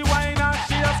chichi wine and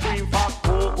she a scream for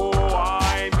cocoa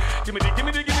wine. Give me the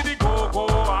cocoa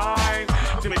wine.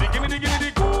 Give me the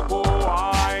cocoa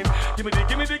wine. Give me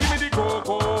the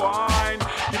cocoa wine.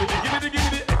 Give me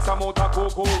the X amount of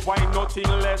cocoa wine, nothing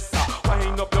less.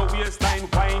 Wine up your waistline,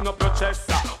 wine up your chest.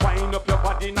 Wine up your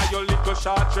body now your little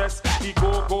short dress. The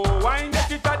cocoa wine,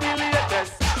 get it a the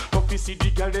latest. Don't you see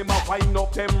the girl them a wine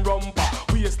up them rumper.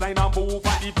 Waistline and move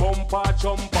and the bumper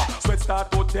jumper. Sweat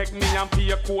start to take me and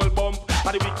pay a cold bump.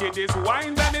 And the wickedest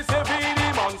wine that me say for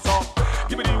the months up.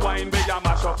 Give me the wine where you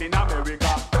mash up in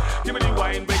America. Give me the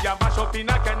wine where you mash up in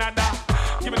Canada.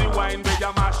 Give me the wine where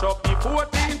you mash up the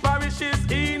 14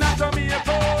 parishes in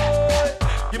Jamaica.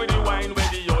 Give me the wine where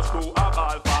the yours crew a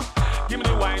ball for. Give me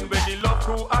the wine where the love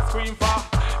crew a scream for.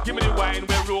 Give me the wine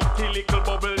where rookie little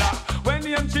bubbler. When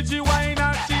the chichi wine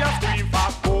and she a scream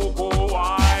for cocoa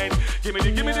wine. Give me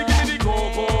the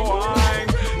cocoa wine.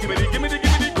 Give me the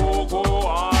cocoa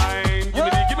wine. Give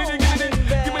me the.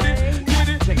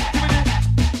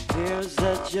 There's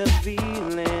such a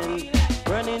feeling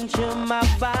running through my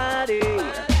body,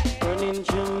 running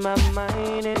through my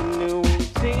mind, and doing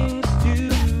things to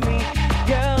me.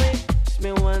 Girl, it makes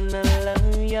me wanna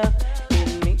love ya.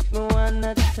 It makes me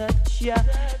wanna touch ya.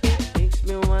 It makes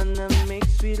me wanna make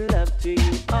sweet love to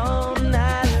you all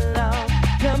night long.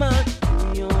 Come on,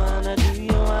 do you wanna, do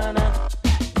you wanna,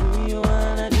 do you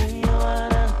wanna, do you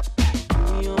wanna, do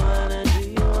you wanna, do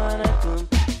you wanna come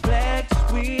flex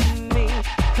with me?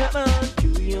 Come on, do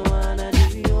you wanna, do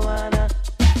you wanna,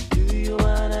 do you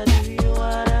wanna, do you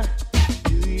wanna,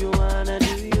 do you wanna,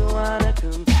 do you wanna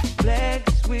come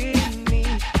flex with me?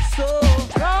 So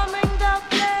Drumming the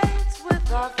plates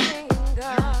with our fingers.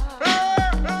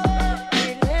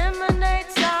 Eliminate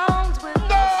sounds with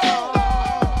the song.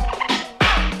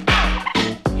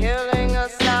 Killing a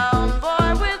sound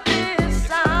boy with this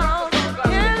sound.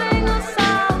 Killing a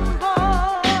sound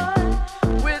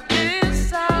boy with this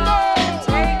sound.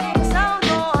 Taking sound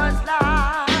boys'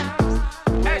 lives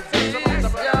with this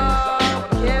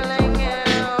dog. Killing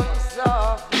him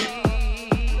softly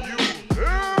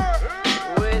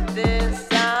with this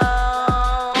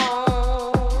sound.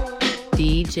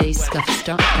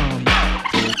 DJScuffs.com.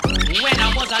 When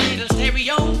I was a little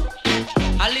stereo,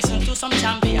 I listened to some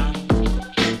champion.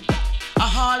 I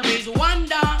always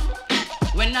wonder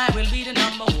when I will be the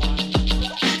number one.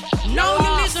 Now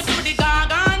you listen to the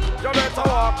Gargan,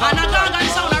 and a Gargan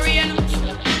sound a rain.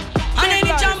 And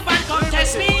any jump and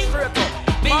contest me,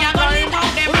 me a gonna leave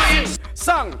out them brains.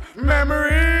 Song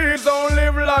memories don't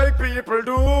live like people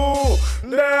do.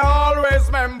 They always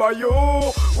remember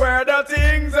you. Whether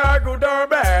things are good or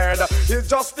bad, it's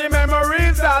just the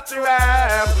memories that you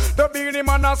have. The Beenie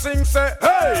man a sing say,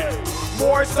 hey,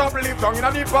 boy stop live down in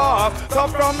the past.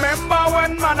 Stop remember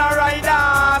when man a ride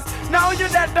us. Now you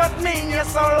dead don't mean you're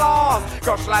so lost.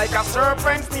 Crush like a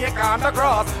serpent snake on the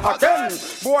cross. Again,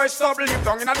 boy stop live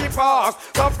down in the past.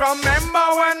 Stop remember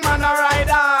when man a ride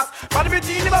us. But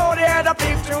between the body head up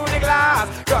peep through the glass.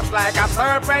 Crush like a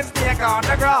serpent snake on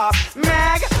the grass.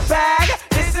 Meg, bag,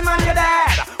 this is man you're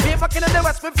dead. We fucking in the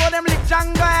west before them lick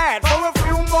jungle head. For a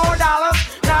few more dollars,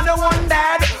 now the one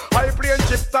dead. I play and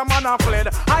chips, the man a fled.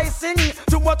 I sing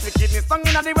too much wickedness, song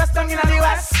in the west, song in the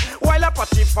west. While a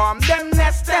party farm, them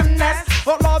nest.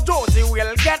 But Lord Josie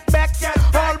will get back.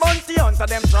 All bounty hunter,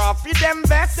 them trophy, them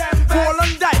vest. Gold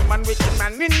and diamond, wicked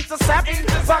man intercept.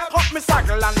 Back up me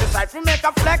circle and decide to make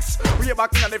a flex. We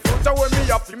back in the future when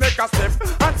me up to make a step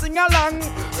and sing along.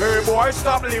 Hey boy,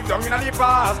 stop live down in the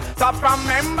past. Stop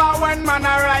remember when man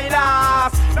a ride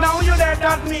us. Now you dead,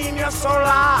 that mean you're so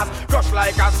lost. Crush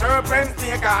like a serpent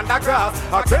snake on the grass.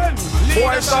 Again,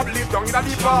 boy, stop live down in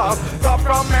the past. Stop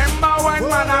remember when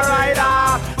man a ride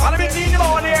us. All between the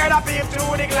body head up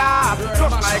through the glass.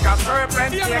 Just like a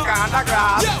serpent snake on the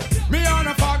grass. Me on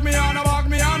a fog, me on a bug,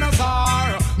 me on a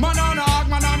star. Man on a hog,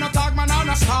 man on a tag, man on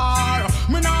a star.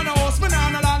 Me on a house, me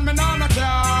on a land, me on a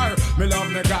car. Me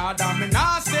love me God and me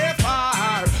not stay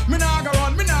far. Me not go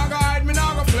run, me not go hide, me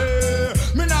not go flee.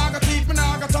 Me not go thief, me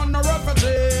not go turn no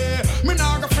refugee. Me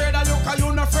not go afraid of you, cause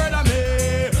you not afraid of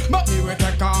me. But me will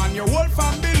take on your whole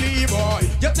family, boy.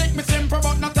 You think me simple,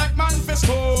 but not take man for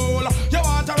school. You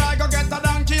want a ride, go get a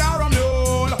donkey or a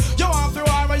mule. You want to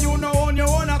ride, but you know on your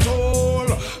own at all.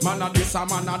 Man a this, a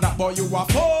man a that, boy you a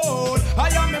fool. I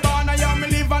am me born, I am me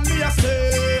live and me a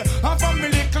stay. And from me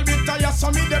little bit I just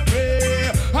saw me the pray.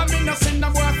 I me no sin the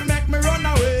boy to make me run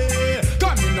away.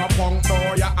 Come me no punk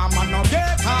boy, yeah, I'm a no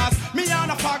gators. Me on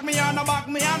a fog, me on a back,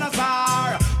 me on a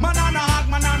star. Man on a hog,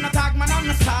 man on a tag, man on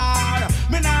a star.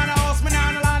 Me on a house, me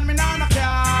on a land, me on a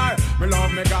car. Me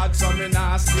love me God, so me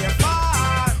not stay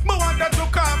far. Me want to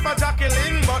look out for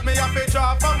Jacqueline, but me have to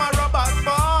draw for my robbers,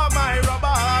 for my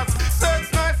robbers.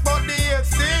 Sex nice, but the hate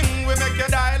sting. We make you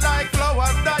die like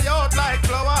flowers, die out like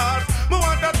flowers. Me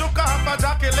want to look out for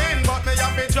Jacqueline, but me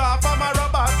have to draw for my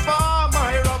robbers, for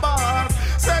my robbers.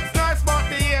 Sex nice, but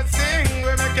the hate sting.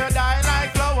 We make you die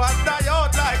like flowers, die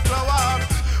out like flowers.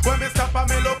 When me stop and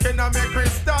me looking at me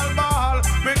crystal ball,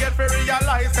 me get to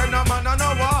realize that no man on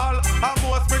no wall. And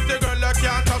most pretty girl you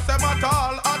can't trust them at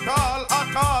all, at all,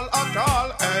 at all, at all.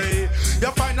 Hey,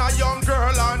 you find a young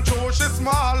girl and true she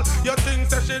small. You think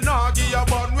that she not give you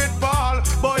bun with ball,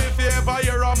 but if you ever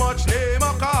hear how much name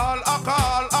I call, I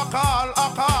call, I call, I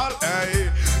call.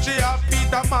 Hey, she have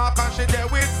Peter Mark and she there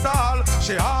with Saul.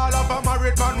 She all of a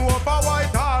married man who up a white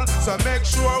hall. So make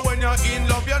sure when you're in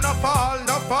love you no fall,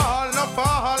 no fall, no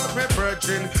fall. Me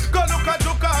virgin, go look at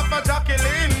for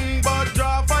Jacqueline, but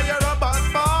draw for your robbers,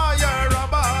 for your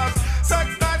robbers. Sex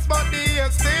nice but the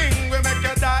sting. We make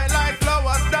you die like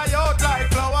flowers, die out like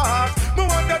flowers. Me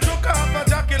want to look out for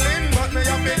Jacqueline, but me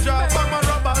have to draw for my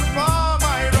robbers, for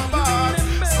my robbers.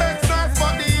 Sex nice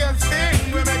but the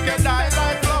sting. We make you die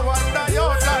like flowers, die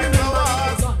out like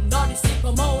flowers. Under the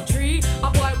sycamore tree, a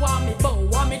boy want me bow,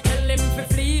 want me tell him to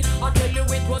flee. I tell you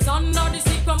it was under the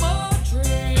sycamore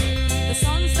tree. The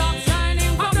sun stopped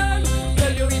shining for them.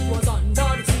 Tell you it was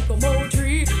under the sycamore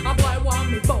tree. A boy want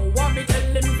me bow, want me tell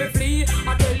him to flee.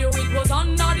 I tell you it was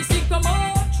under the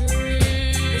sycamore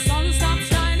tree. The sun stopped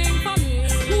shining for me.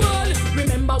 Well,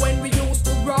 remember when we used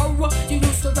to grow? You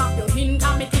used to drop your hint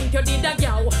and me think you did a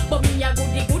gal. But me a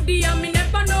goody and me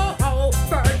never know how.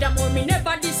 Furthermore, me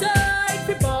never decide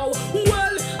to bow.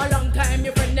 Well, a long time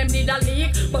your friend them did a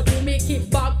leak, but you me keep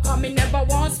back cause me never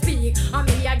want speak. And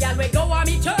me a gal we go on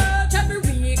me church every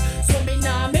week. So me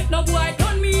nah make no boy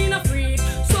turn me in a freak.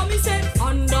 So me said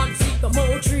under the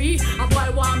sycamore tree, a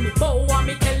boy want me bow, want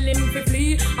me tell him to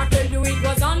flee. I tell you it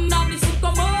was under the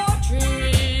sycamore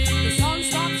tree. The sun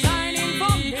stopped shining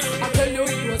for me. I tell you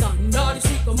it was under the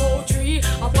sycamore tree.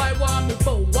 A boy want me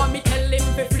bow, want me tell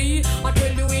him to flee. I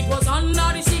tell you it was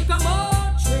under the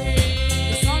sycamore tree.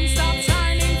 The sun stopped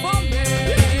shining for me.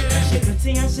 She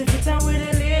pretty and she fit out with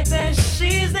the latest.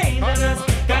 She's dangerous,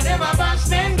 got them a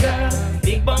bashman girl.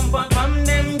 Big bumper from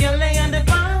them girl, they on the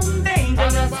palm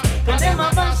dangerous. Got them a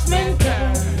bashman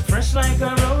girl. Fresh like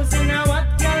a rose in a what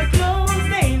girl clothes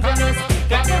dangerous.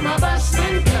 Got them a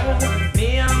bashman girl.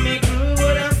 Me and me crew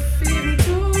would have feel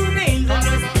too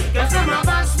dangerous. Got them a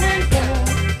bashman girl.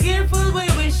 Careful we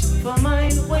wish for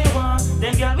mine we want.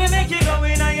 Then girl we make you go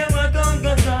in and you work on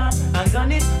guitar. I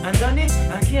done it,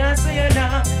 I can't say it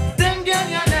now. Them girl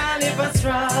you not live a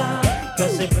straw.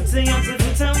 Cause she pretty and she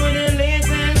fit on with the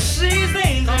latest. She's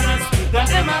dangerous. Got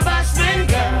them a bashman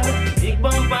girl. Big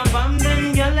bumper from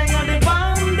them girl they on the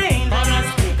bomb dangerous.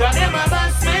 Got them a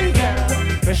bashman girl.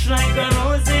 Fresh like a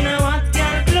rose in a what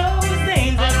girl clothes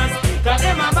dangerous. Got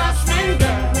them a bashman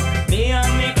girl. Me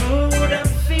and me crew would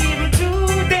have feel too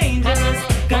dangerous.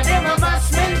 Got them a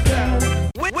bashman girl.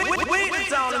 Wait the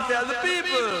town and tell the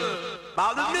people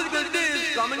about the musical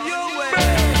disc coming your way.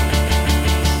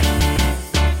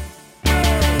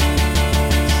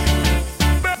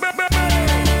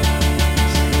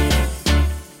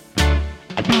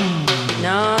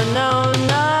 No, no,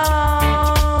 no.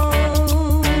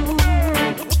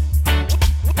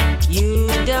 You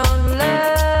don't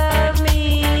love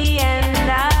me,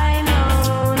 and I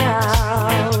know now.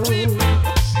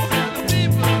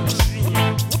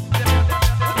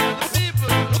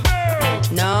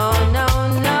 No, no,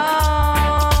 no.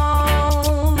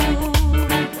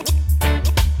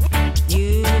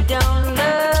 You don't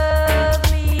love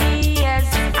me, as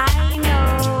I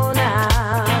know now.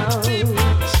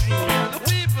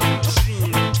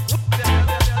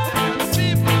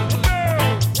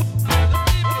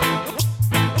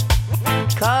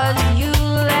 'Cause you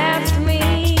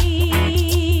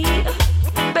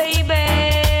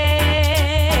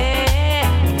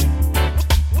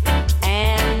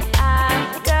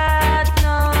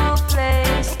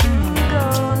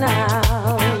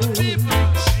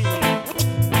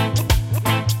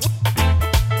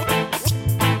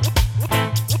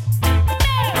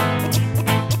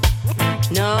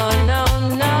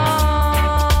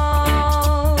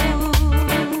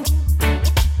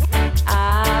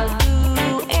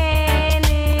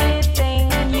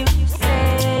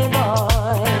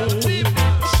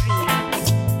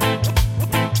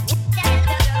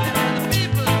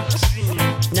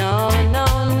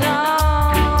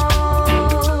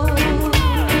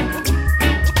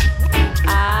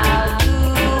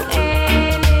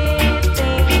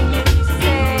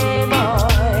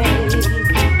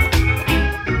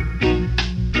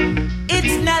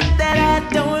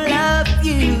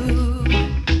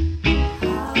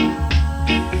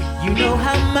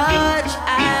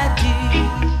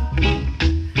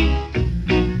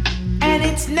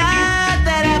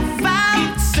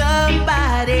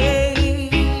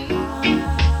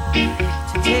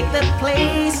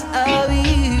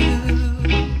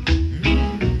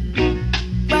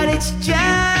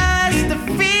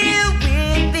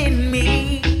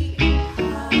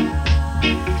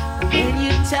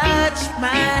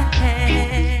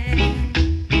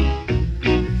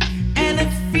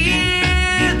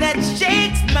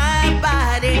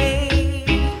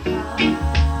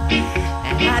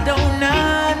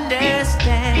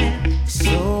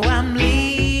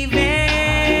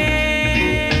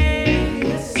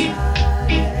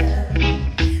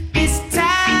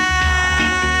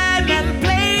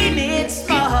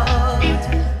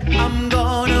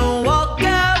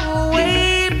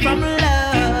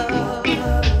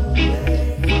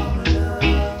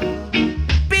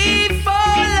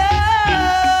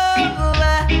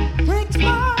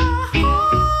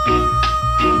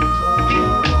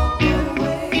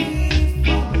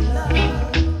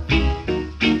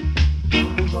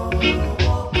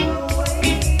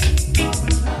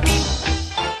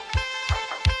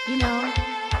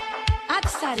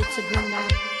decided to bring back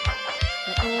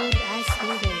the old high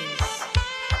school days.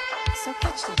 So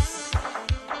catch this.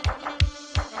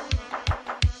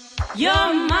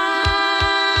 You're mine,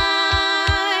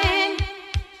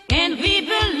 and we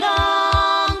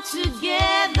belong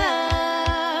together.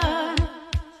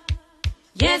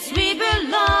 Yes, we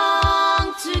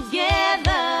belong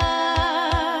together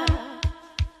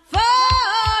for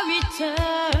eternity.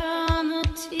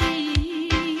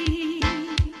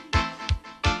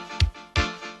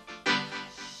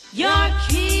 Your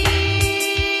kiss,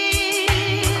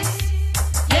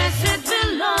 yes, it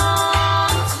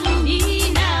belongs to me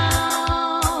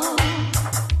now.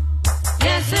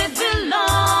 Yes, it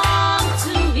belongs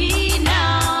to me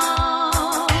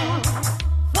now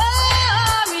for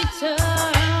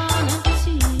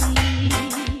eternity.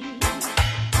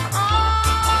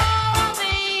 Oh,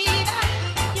 baby,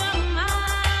 you're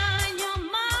mine, you're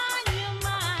mine, you're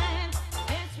mine.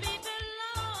 Yes, we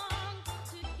belong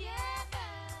together.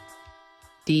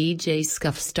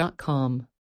 DJScuffs.com.